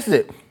pass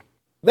it.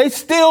 They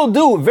still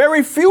do.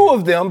 Very few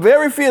of them,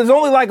 there's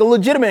only like a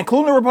legitimate,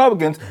 including the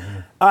Republicans,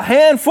 a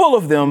handful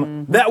of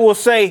them that will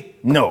say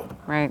no.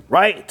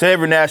 Right? To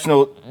every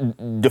National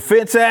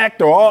Defense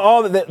Act or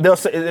all that. They'll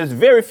say, there's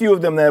very few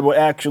of them that will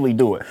actually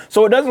do it.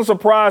 So it doesn't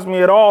surprise me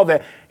at all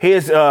that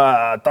his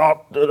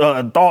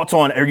thoughts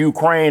on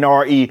Ukraine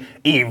are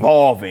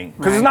evolving.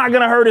 Because it's not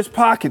going to hurt his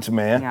pockets,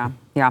 man.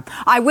 Yeah.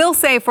 I will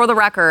say, for the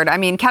record, I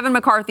mean, Kevin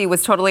McCarthy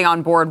was totally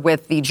on board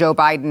with the Joe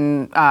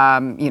Biden,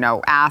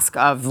 ask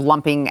of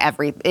lumping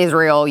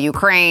Israel,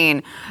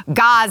 Ukraine,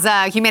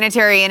 Gaza,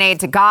 humanitarian aid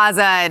to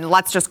Gaza, and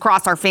let's just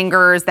cross our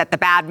fingers that the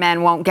bad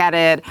men won't get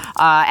it,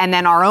 and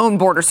then our own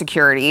border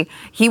security.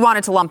 He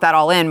wanted to lump that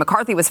all in.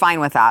 McCarthy was fine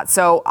with that.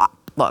 So,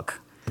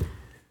 look,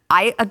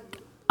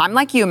 I'm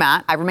like you,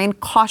 Matt. I remain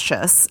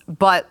cautious,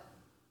 but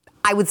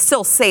I would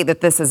still say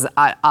that this is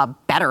a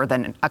better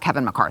than a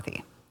Kevin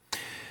McCarthy.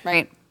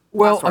 Right.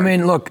 Well, I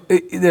mean, look,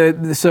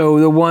 so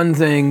the one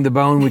thing, the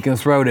bone we can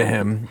throw to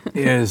him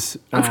is...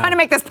 I'm trying to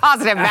make this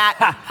positive, Matt.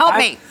 Help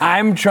me.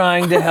 I'm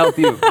trying to help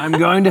you. I'm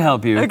going to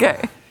help you.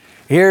 Okay.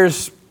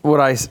 Here's what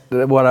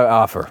I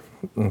offer.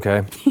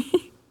 Okay.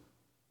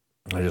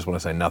 I just want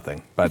to say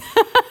nothing, but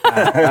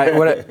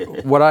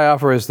what I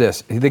offer is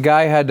this: the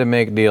guy had to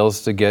make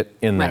deals to get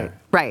in there.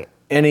 Right.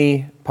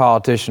 Any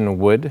politician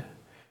would.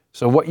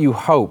 So what you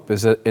hope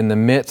is that in the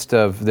midst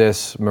of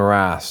this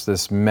morass,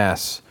 this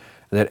mess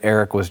that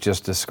Eric was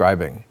just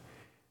describing,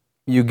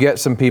 you get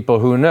some people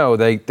who know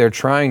they're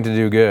trying to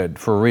do good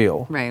for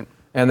real. Right.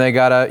 And you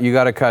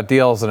gotta cut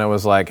deals, and it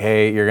was like,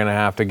 hey, you're gonna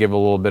have to give a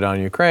little bit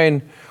on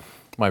Ukraine.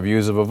 My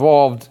views have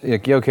evolved.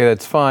 Okay,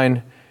 that's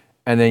fine.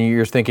 And then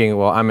you're thinking,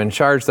 well, I'm in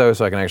charge though,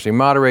 so I can actually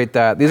moderate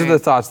that. These are the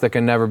thoughts that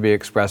can never be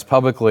expressed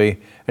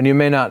publicly, and you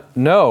may not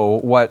know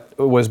what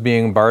was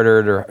being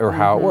bartered or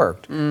how it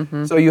worked.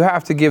 Mm-hmm. So you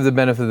have to give the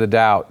benefit of the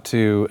doubt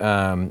to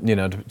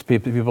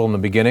people in the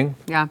beginning.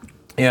 Yeah.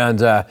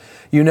 And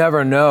you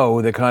never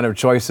know the kind of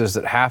choices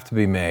that have to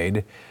be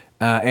made,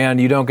 and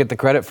you don't get the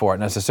credit for it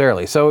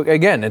necessarily. So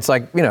again, it's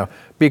like,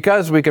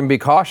 because we can be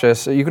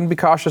cautious, you can be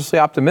cautiously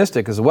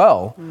optimistic as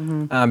well,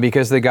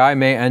 because the guy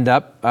may end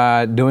up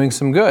doing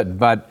some good.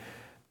 But,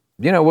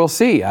 we'll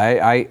see.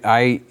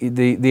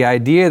 The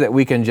idea that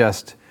we can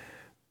just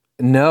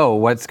know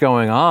what's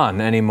going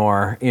on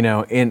anymore,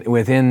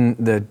 within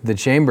the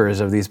chambers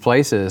of these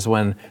places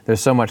when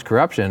there's so much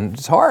corruption,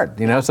 it's hard,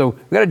 so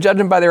we've got to judge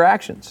them by their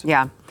actions.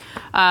 Yeah.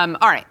 All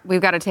right,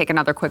 we've got to take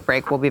another quick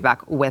break. We'll be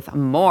back with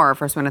more.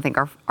 First, we want to thank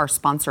our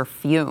sponsor,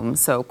 Fume.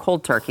 So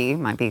cold turkey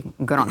might be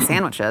good on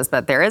sandwiches,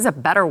 but there is a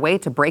better way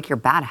to break your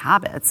bad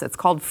habits. It's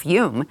called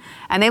Fume,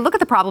 and they look at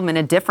the problem in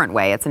a different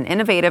way. It's an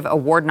innovative,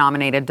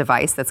 award-nominated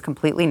device that's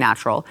completely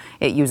natural.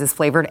 It uses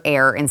flavored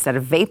air instead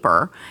of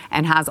vapor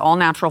and has all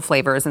natural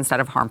flavors instead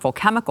of harmful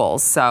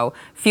chemicals. So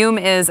Fume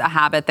is a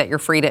habit that you're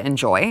free to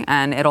enjoy,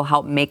 and it'll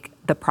help make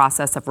the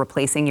process of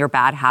replacing your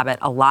bad habit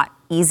a lot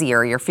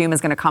easier. Your Fume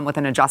is going to come with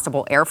an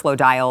adjustable airflow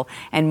dial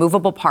and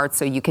movable parts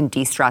so you can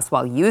de-stress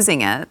while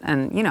using it.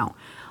 And,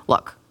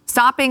 look,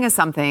 stopping is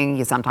something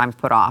you sometimes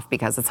put off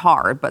because it's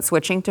hard, but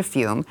switching to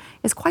Fume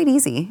is quite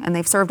easy, and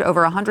they've served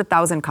over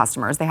 100,000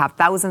 customers. They have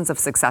thousands of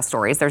success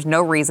stories. There's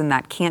no reason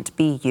that can't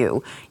be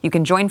you. You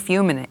can join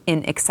Fume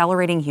in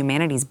accelerating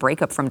humanity's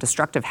breakup from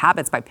destructive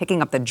habits by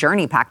picking up the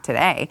Journey Pack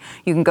today.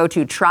 You can go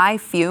to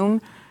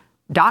tryfume.com,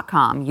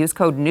 use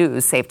code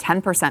NEWS, save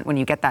 10% when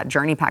you get that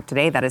Journey Pack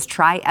today. That is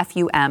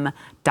tryfum.com,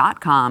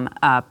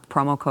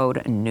 promo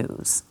code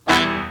NEWS.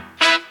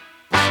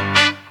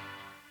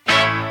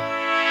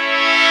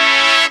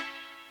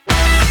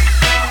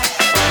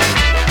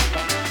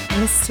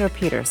 Mr.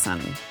 Peterson,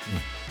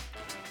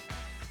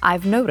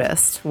 I've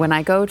noticed when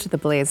I go to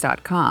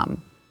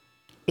theblaze.com,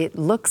 it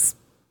looks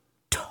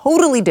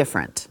totally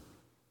different,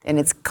 and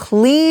it's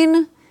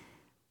clean,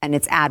 and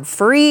it's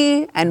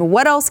ad-free. And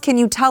what else can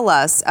you tell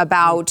us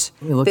about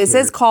this?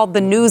 Is called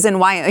the News and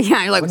Why.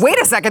 Yeah, you're like, wait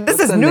a second, this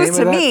is news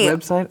to me.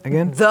 Website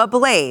again?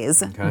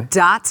 Theblaze.com.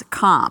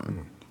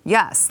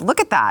 Yes, look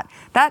at that.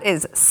 That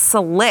is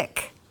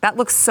slick. That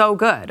looks so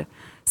good.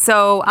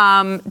 So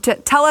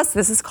tell us,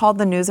 this is called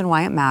The News and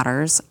Why It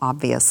Matters,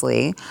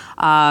 obviously.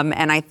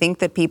 And I think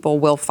that people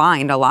will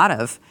find a lot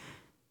of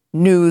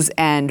news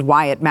and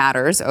why it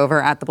matters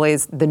over at the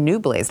Blaze,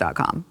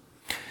 thenewblaze.com.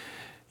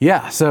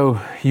 Yeah,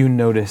 so you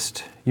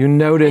noticed. I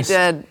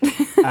did.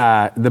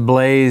 The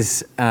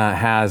Blaze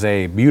has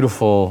a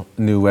beautiful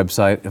new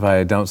website, if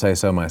I don't say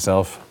so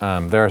myself.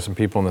 There are some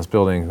people in this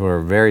building who are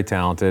very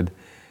talented,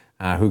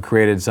 who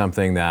created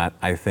something that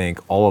I think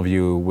all of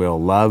you will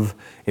love.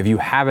 If you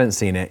haven't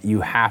seen it,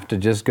 you have to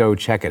just go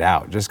check it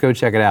out. Just go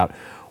check it out.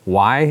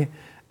 Why?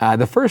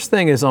 The first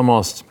thing is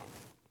almost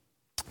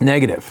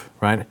negative,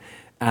 right?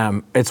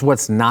 It's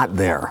what's not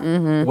there.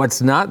 Mm-hmm.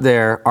 What's not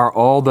there are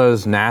all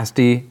those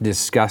nasty,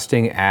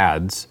 disgusting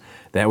ads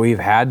that we've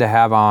had to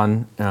have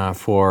on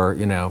for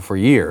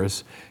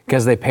years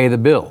because they pay the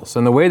bills.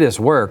 And the way this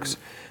works,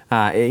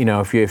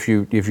 if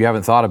you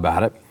haven't thought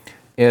about it,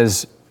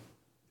 is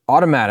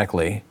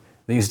automatically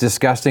these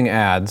disgusting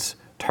ads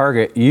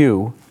target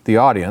you, the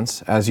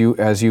audience, as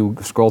you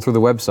scroll through the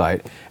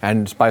website.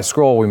 And by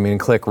scroll, we mean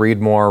click, read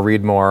more,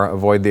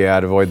 avoid the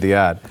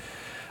ad.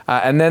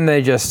 And then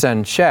they just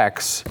send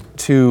checks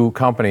to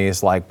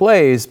companies like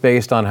Blaze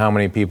based on how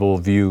many people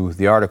view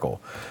the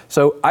article.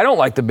 So I don't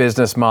like the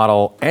business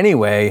model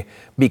anyway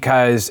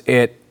because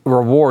it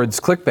rewards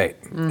clickbait.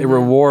 Mm-hmm. It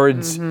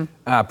rewards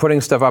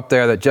putting stuff up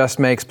there that just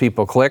makes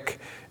people click,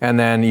 and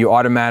then you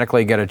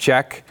automatically get a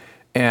check.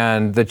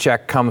 And the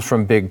check comes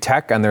from big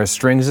tech, and there's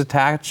strings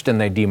attached, and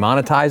they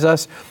demonetize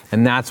us.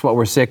 And that's what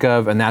we're sick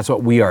of, and that's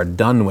what we are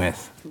done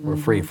with. We're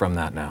free from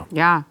that now.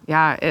 Yeah,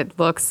 it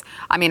looks,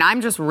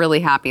 I'm just really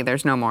happy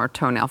there's no more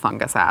toenail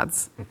fungus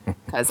ads.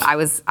 Because I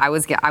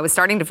was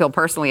starting to feel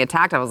personally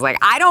attacked. I was like,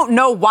 I don't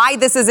know why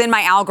this is in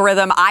my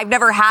algorithm. I've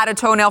never had a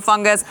toenail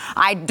fungus.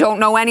 I don't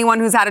know anyone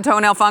who's had a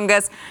toenail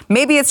fungus.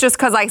 Maybe it's just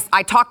because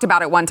I talked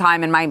about it one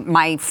time and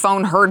my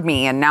phone heard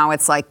me, and now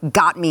it's like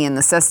got me in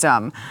the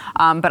system.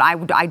 But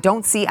I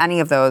don't see any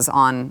of those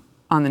on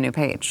the new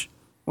page,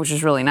 which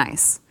is really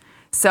nice.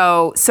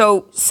 So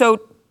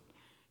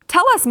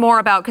tell us more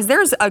about, because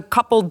there's a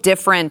couple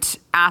different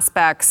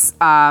aspects.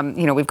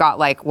 We've got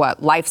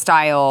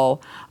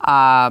lifestyle,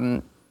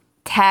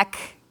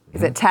 tech.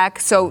 Is it tech?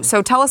 So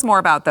tell us more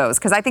about those,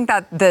 because I think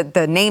that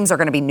the names are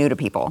going to be new to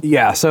people.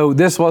 Yeah, so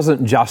this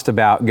wasn't just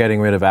about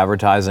getting rid of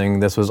advertising.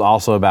 This was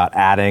also about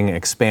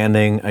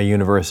expanding a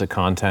universe of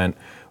content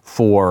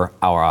for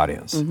our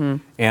audience. Mm-hmm.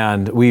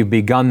 And we've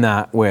begun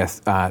that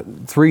with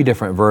 3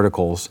 different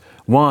verticals.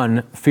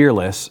 One,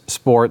 Fearless,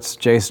 sports,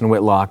 Jason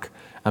Whitlock.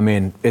 I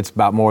mean, it's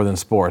about more than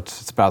sports.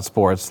 It's about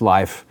sports,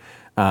 life,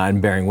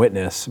 and bearing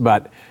witness.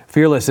 But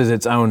Fearless is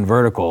its own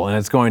vertical, and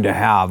it's going to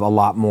have a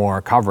lot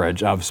more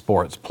coverage of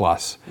sports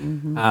plus.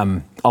 Mm-hmm.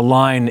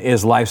 Align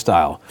is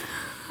lifestyle.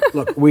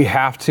 Look, we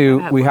have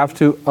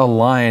to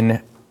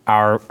align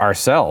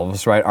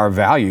ourselves, right, our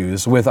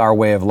values with our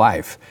way of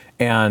life.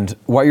 And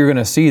what you're going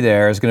to see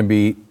there is going to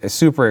be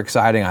super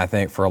exciting, I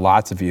think, for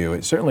lots of you.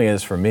 It certainly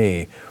is for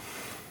me.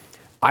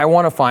 I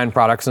want to find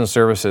products and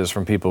services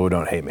from people who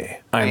don't hate me.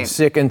 I'm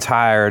sick and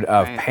tired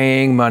of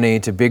paying money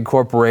to big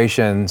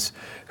corporations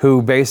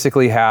who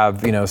basically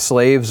have,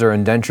 slaves or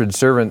indentured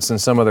servants in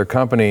some other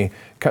company,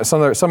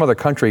 some other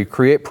country,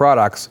 create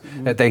products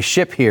that they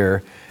ship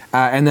here,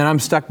 and then I'm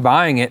stuck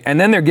buying it, and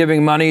then they're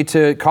giving money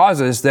to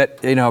causes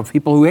that,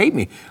 people who hate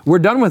me. We're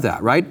done with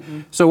that, right?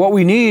 Mm-hmm. So what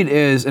we need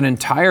is an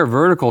entire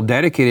vertical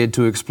dedicated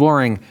to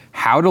exploring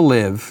how to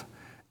live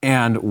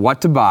and what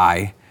to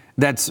buy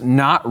that's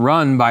not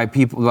run by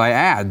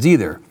ads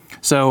either.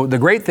 So the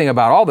great thing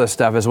about all this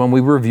stuff is when we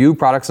review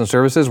products and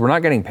services, we're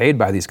not getting paid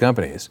by these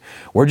companies.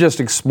 We're just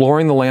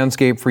exploring the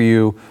landscape for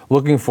you,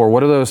 looking for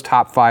what are those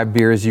top 5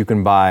 beers you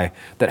can buy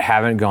that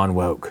haven't gone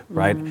woke,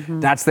 right?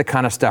 Mm-hmm. That's the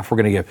kind of stuff we're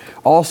gonna give.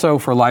 Also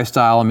for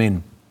lifestyle,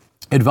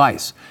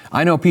 advice.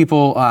 I know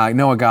people, I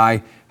know a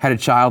guy had a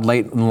child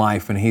late in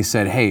life and he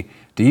said, hey,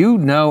 do you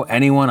know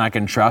anyone I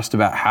can trust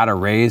about how to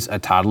raise a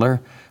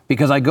toddler?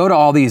 Because I go to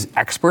all these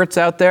experts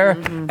out there,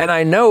 and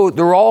I know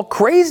they're all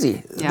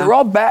crazy. Yeah. They're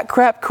all bat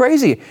crap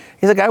crazy.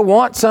 He's like, I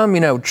want some,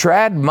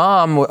 trad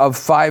mom of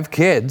 5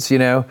 kids,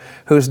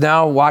 who's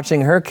now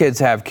watching her kids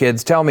have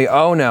kids tell me,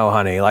 oh no,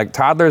 honey,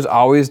 toddlers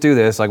always do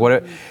this.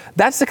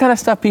 That's the kind of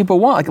stuff people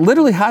want.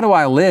 Literally, how do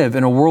I live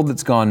in a world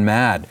that's gone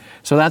mad?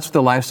 So that's what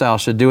the lifestyle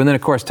should do. And then,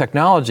 of course,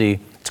 technology,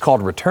 it's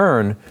called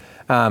Return.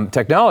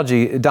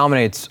 Technology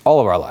dominates all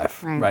of our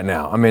life right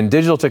now.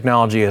 Digital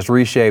technology has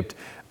reshaped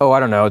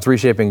it's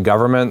reshaping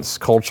governments,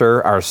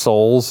 culture, our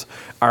souls,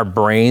 our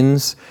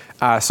brains.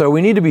 So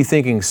we need to be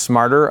thinking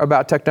smarter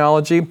about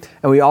technology,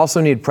 and we also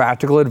need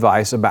practical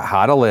advice about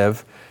how to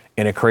live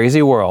in a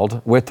crazy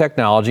world with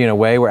technology in a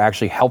way where it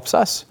actually helps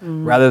us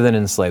rather than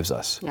enslaves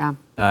us. Yeah.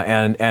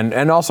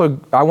 And also,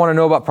 I want to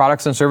know about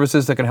products and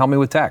services that can help me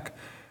with tech.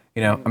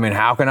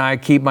 How can I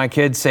keep my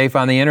kids safe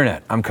on the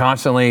internet? I'm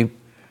constantly,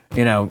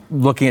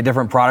 looking at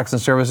different products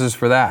and services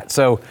for that.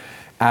 So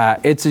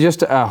it's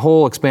just a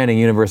whole expanding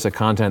universe of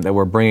content that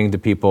we're bringing to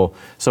people.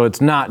 So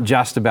it's not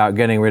just about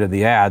getting rid of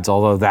the ads,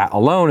 although that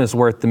alone is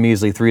worth the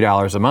measly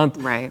 $3 a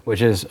month,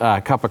 which is a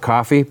cup of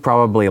coffee,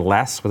 probably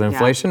less with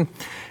inflation.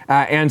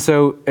 Yeah. And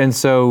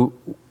so,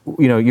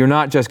 you're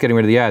not just getting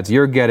rid of the ads,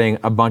 you're getting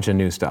a bunch of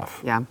new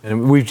stuff. Yeah.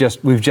 And we've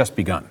just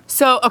begun.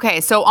 So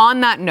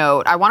on that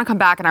note, I want to come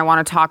back and I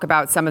want to talk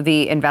about some of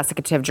the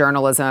investigative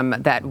journalism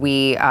that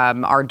we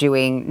are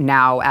doing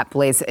now at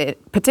Blaze,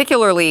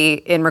 particularly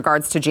in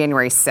regards to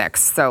January 6th.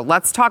 So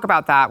let's talk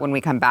about that when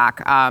we come back.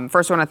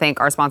 First, I want to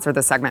thank our sponsor of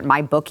the segment,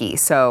 MyBookie.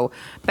 So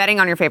betting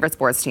on your favorite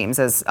sports teams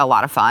is a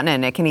lot of fun,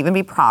 and it can even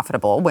be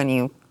profitable when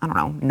you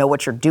know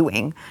what you're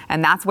doing.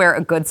 And that's where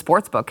a good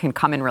sports book can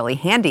come in really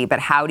handy. But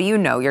how do you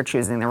know you're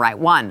choosing the right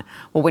one?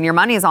 Well, when your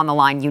money is on the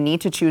line, you need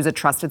to choose a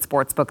trusted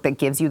sports book that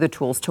gives you the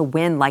tools to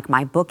win, like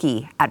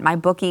MyBookie. At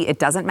MyBookie, it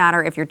doesn't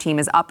matter if your team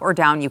is up or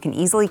down. You can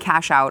easily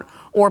cash out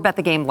or bet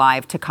the game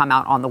live to come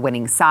out on the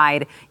winning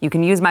side. You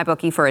can use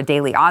MyBookie for a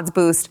daily odds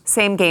boost,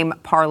 same game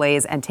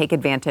parlays, and take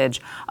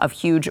advantage of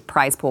huge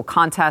prize pool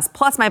contests.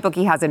 Plus,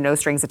 MyBookie has a no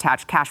strings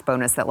attached cash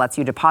bonus that lets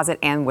you deposit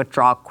and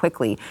withdraw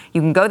quickly.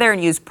 You can go there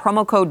and use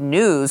promo code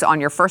NEWS on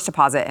your first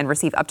deposit and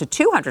receive up to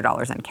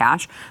 $200 in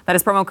cash. That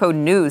is promo code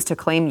NEWS to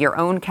claim your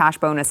own cash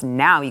bonus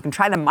now. You can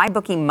try the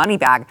MyBookie money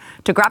bag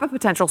to grab a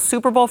potential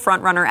Super Bowl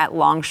frontrunner at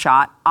long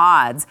shot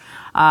odds.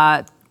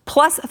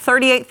 Plus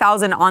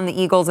 38,000 on the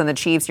Eagles and the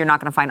Chiefs. You're not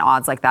going to find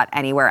odds like that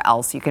anywhere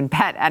else. You can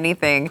bet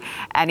anything,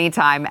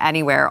 anytime,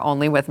 anywhere,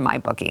 only with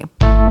MyBookie.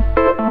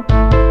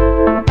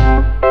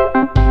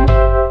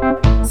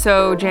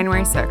 So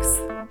January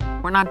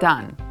 6th, we're not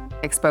done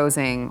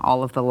exposing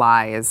all of the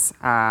lies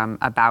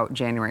about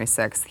January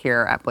 6th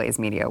here at Blaze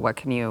Media. What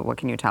can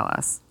you tell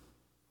us?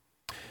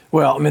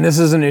 Well, this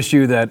is an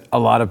issue that a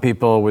lot of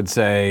people would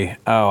say,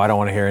 oh, I don't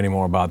want to hear any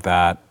more about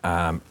that.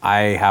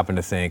 I happen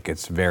to think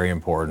it's very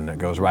important. It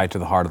goes right to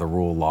the heart of the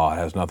rule of law. It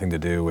has nothing to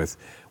do with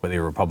whether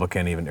you're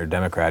Republican even or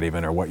Democrat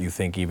even, or what you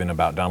think even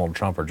about Donald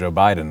Trump or Joe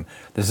Biden.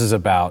 This is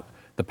about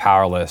the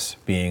powerless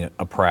being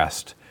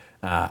oppressed,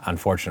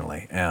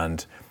 unfortunately.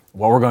 And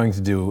what we're going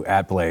to do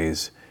at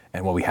Blaze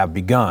And what we have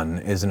begun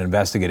is an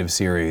investigative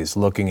series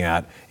looking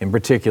at, in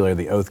particular,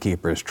 the Oath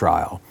Keepers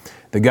trial.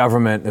 The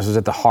government, this was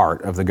at the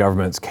heart of the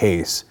government's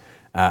case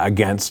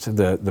against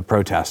the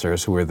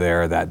protesters who were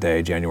there that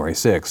day, January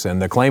 6th.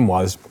 And the claim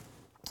was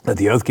that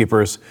the Oath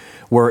Keepers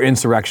were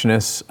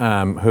insurrectionists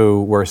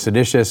who were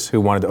seditious, who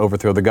wanted to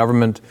overthrow the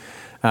government,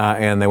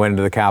 and they went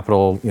into the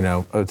Capitol,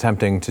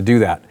 attempting to do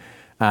that.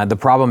 The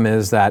problem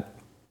is that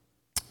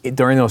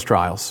during those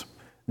trials,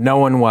 no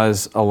one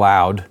was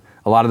allowed.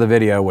 A lot of the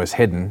video was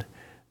hidden.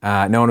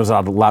 No one was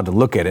allowed to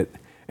look at it.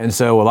 And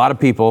so a lot of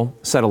people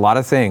said a lot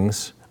of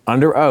things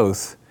under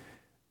oath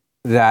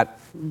that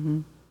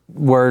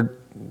were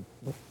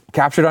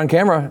captured on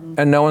camera,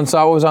 and no one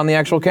saw what was on the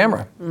actual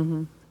camera.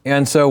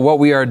 And so what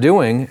we are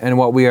doing and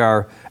what we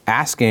are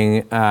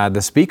asking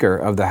the Speaker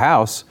of the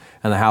House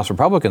and the House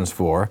Republicans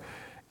for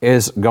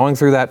is going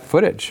through that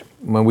footage.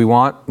 When we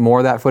want more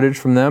of that footage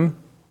from them,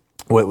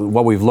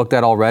 what we've looked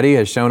at already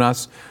has shown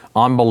us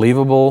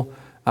unbelievable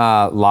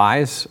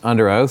lies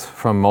under oath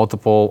from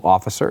multiple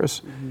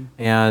officers.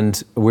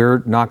 And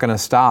we're not going to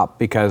stop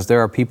because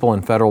there are people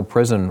in federal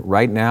prison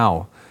right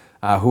now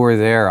who are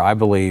there, I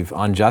believe,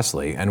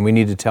 unjustly, and we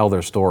need to tell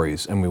their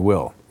stories, and we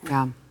will.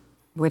 Yeah,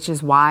 which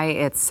is why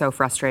it's so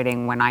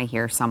frustrating when I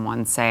hear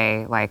someone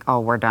say, like, oh,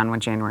 we're done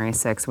with January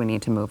 6th, we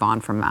need to move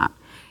on from that.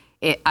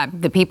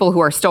 The people who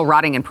are still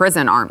rotting in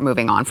prison aren't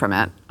moving on from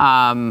it.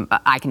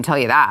 I can tell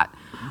you that.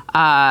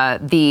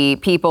 The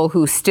people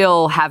who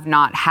still have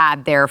not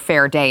had their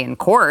fair day in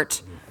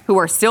court, who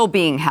are still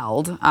being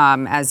held,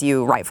 as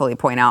you rightfully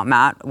point out,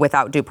 Matt,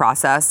 without due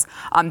process,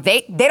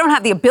 they don't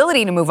have the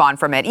ability to move on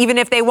from it, even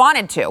if they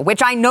wanted to,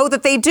 which I know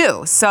that they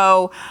do.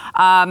 So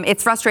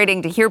it's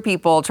frustrating to hear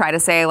people try to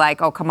say,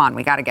 like, oh, come on,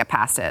 we got to get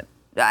past it.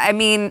 I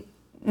mean,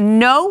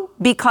 no,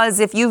 because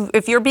if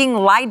you're being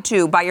lied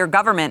to by your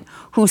government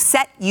who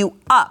set you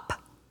up,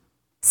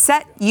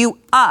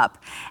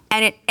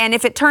 and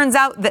if it turns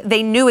out that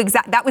they knew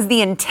that was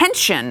the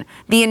intention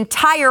the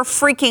entire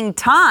freaking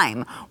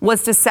time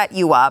was to set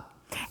you up,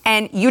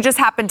 and you just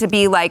happen to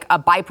be like a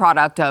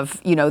byproduct of,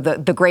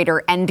 the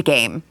greater end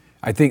game.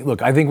 I think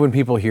when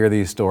people hear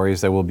these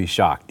stories, they will be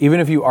shocked. Even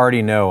if you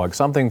already know, like,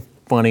 something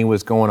funny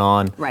was going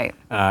on, right?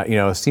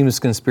 It seems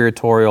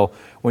conspiratorial.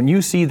 When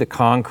you see the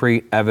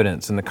concrete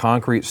evidence and the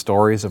concrete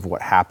stories of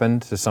what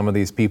happened to some of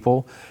these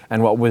people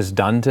and what was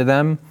done to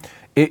them,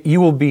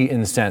 you will be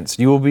incensed.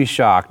 You will be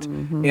shocked.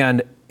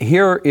 And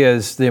here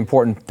is the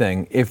important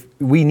thing. If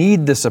we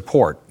need the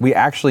support, we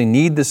actually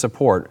need the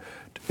support.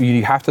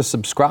 You have to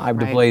subscribe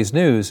to Blaze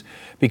News,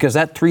 because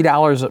that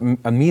 $3,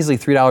 a measly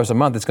 $3 a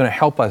month, is going to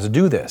help us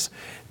do this.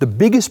 The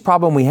biggest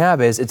problem we have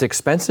is it's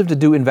expensive to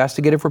do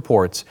investigative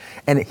reports.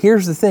 And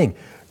here's the thing.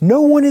 No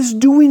one is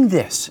doing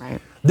this.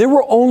 Right. There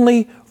were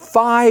only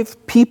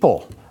 5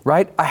 people,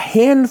 right? A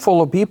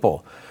handful of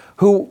people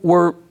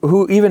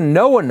who even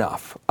know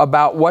enough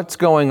about what's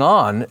going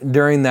on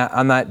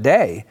on that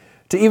day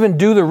to even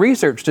do the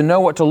research to know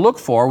what to look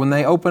for when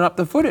they open up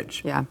the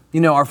footage. Yeah.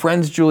 Our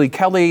friends Julie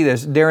Kelly,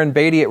 there's Darren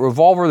Beatty at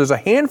Revolver, there's a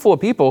handful of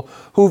people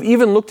who've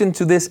even looked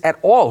into this at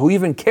all, who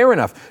even care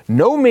enough.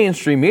 No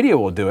mainstream media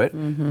will do it,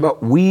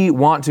 but we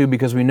want to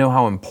because we know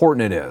how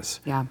important it is.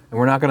 Yeah. And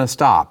we're not going to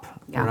stop.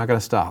 Yeah. We're not going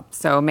to stop.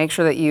 So make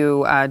sure that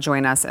you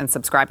join us and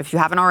subscribe if you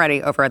haven't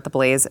already over at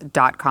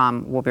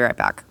theblaze.com. We'll be right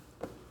back.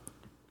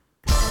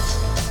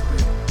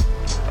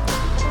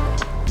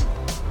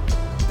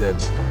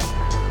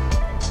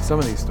 Some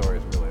of these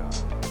stories really are.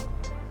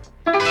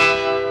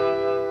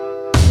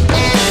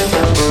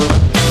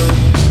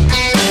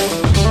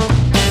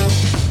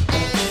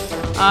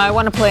 I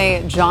want to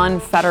play John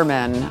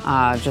Fetterman,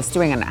 just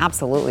doing an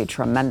absolutely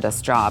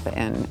tremendous job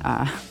in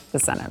the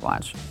Senate.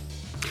 Watch.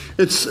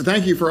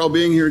 Thank you for all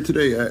being here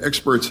today,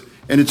 experts.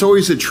 And it's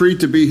always a treat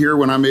to be here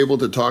when I'm able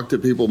to talk to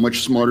people much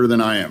smarter than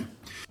I am.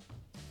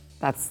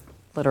 That's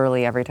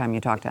literally every time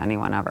you talk to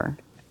anyone ever.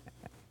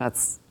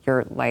 That's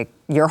your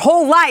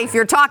whole life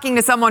you're talking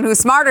to someone who's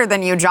smarter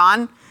than you,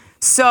 John.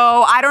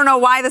 So I don't know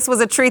why this was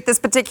a treat this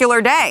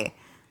particular day.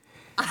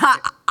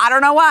 I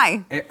don't know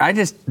why.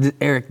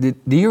 Eric, do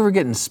you ever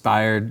get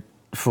inspired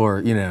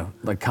for,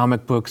 like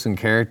comic books and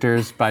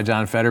characters by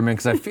John Fetterman?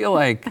 Because I feel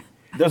like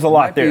there's a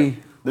lot there.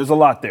 There's a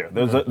lot there.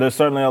 There's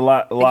certainly a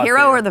lot. The hero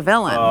there. Or the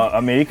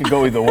villain? It could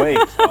go either way.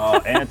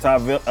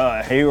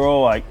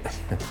 Anti-hero, like,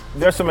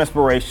 there's some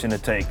inspiration to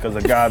take, because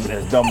a guy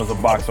as dumb as a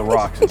box of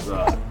rocks is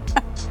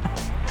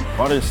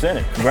part of the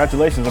Senate.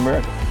 Congratulations,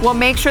 America. Well,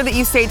 make sure that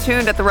you stay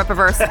tuned at the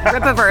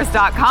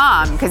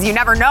Rippaverse.com, because you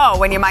never know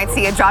when you might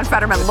see a John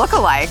Fetterman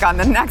lookalike on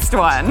the next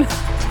one.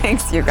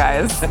 Thanks, you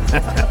guys.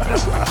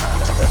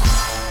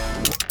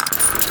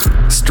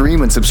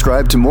 Stream and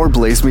subscribe to more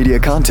Blaze Media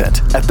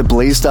content at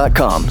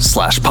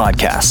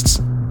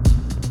theblaze.com/podcasts.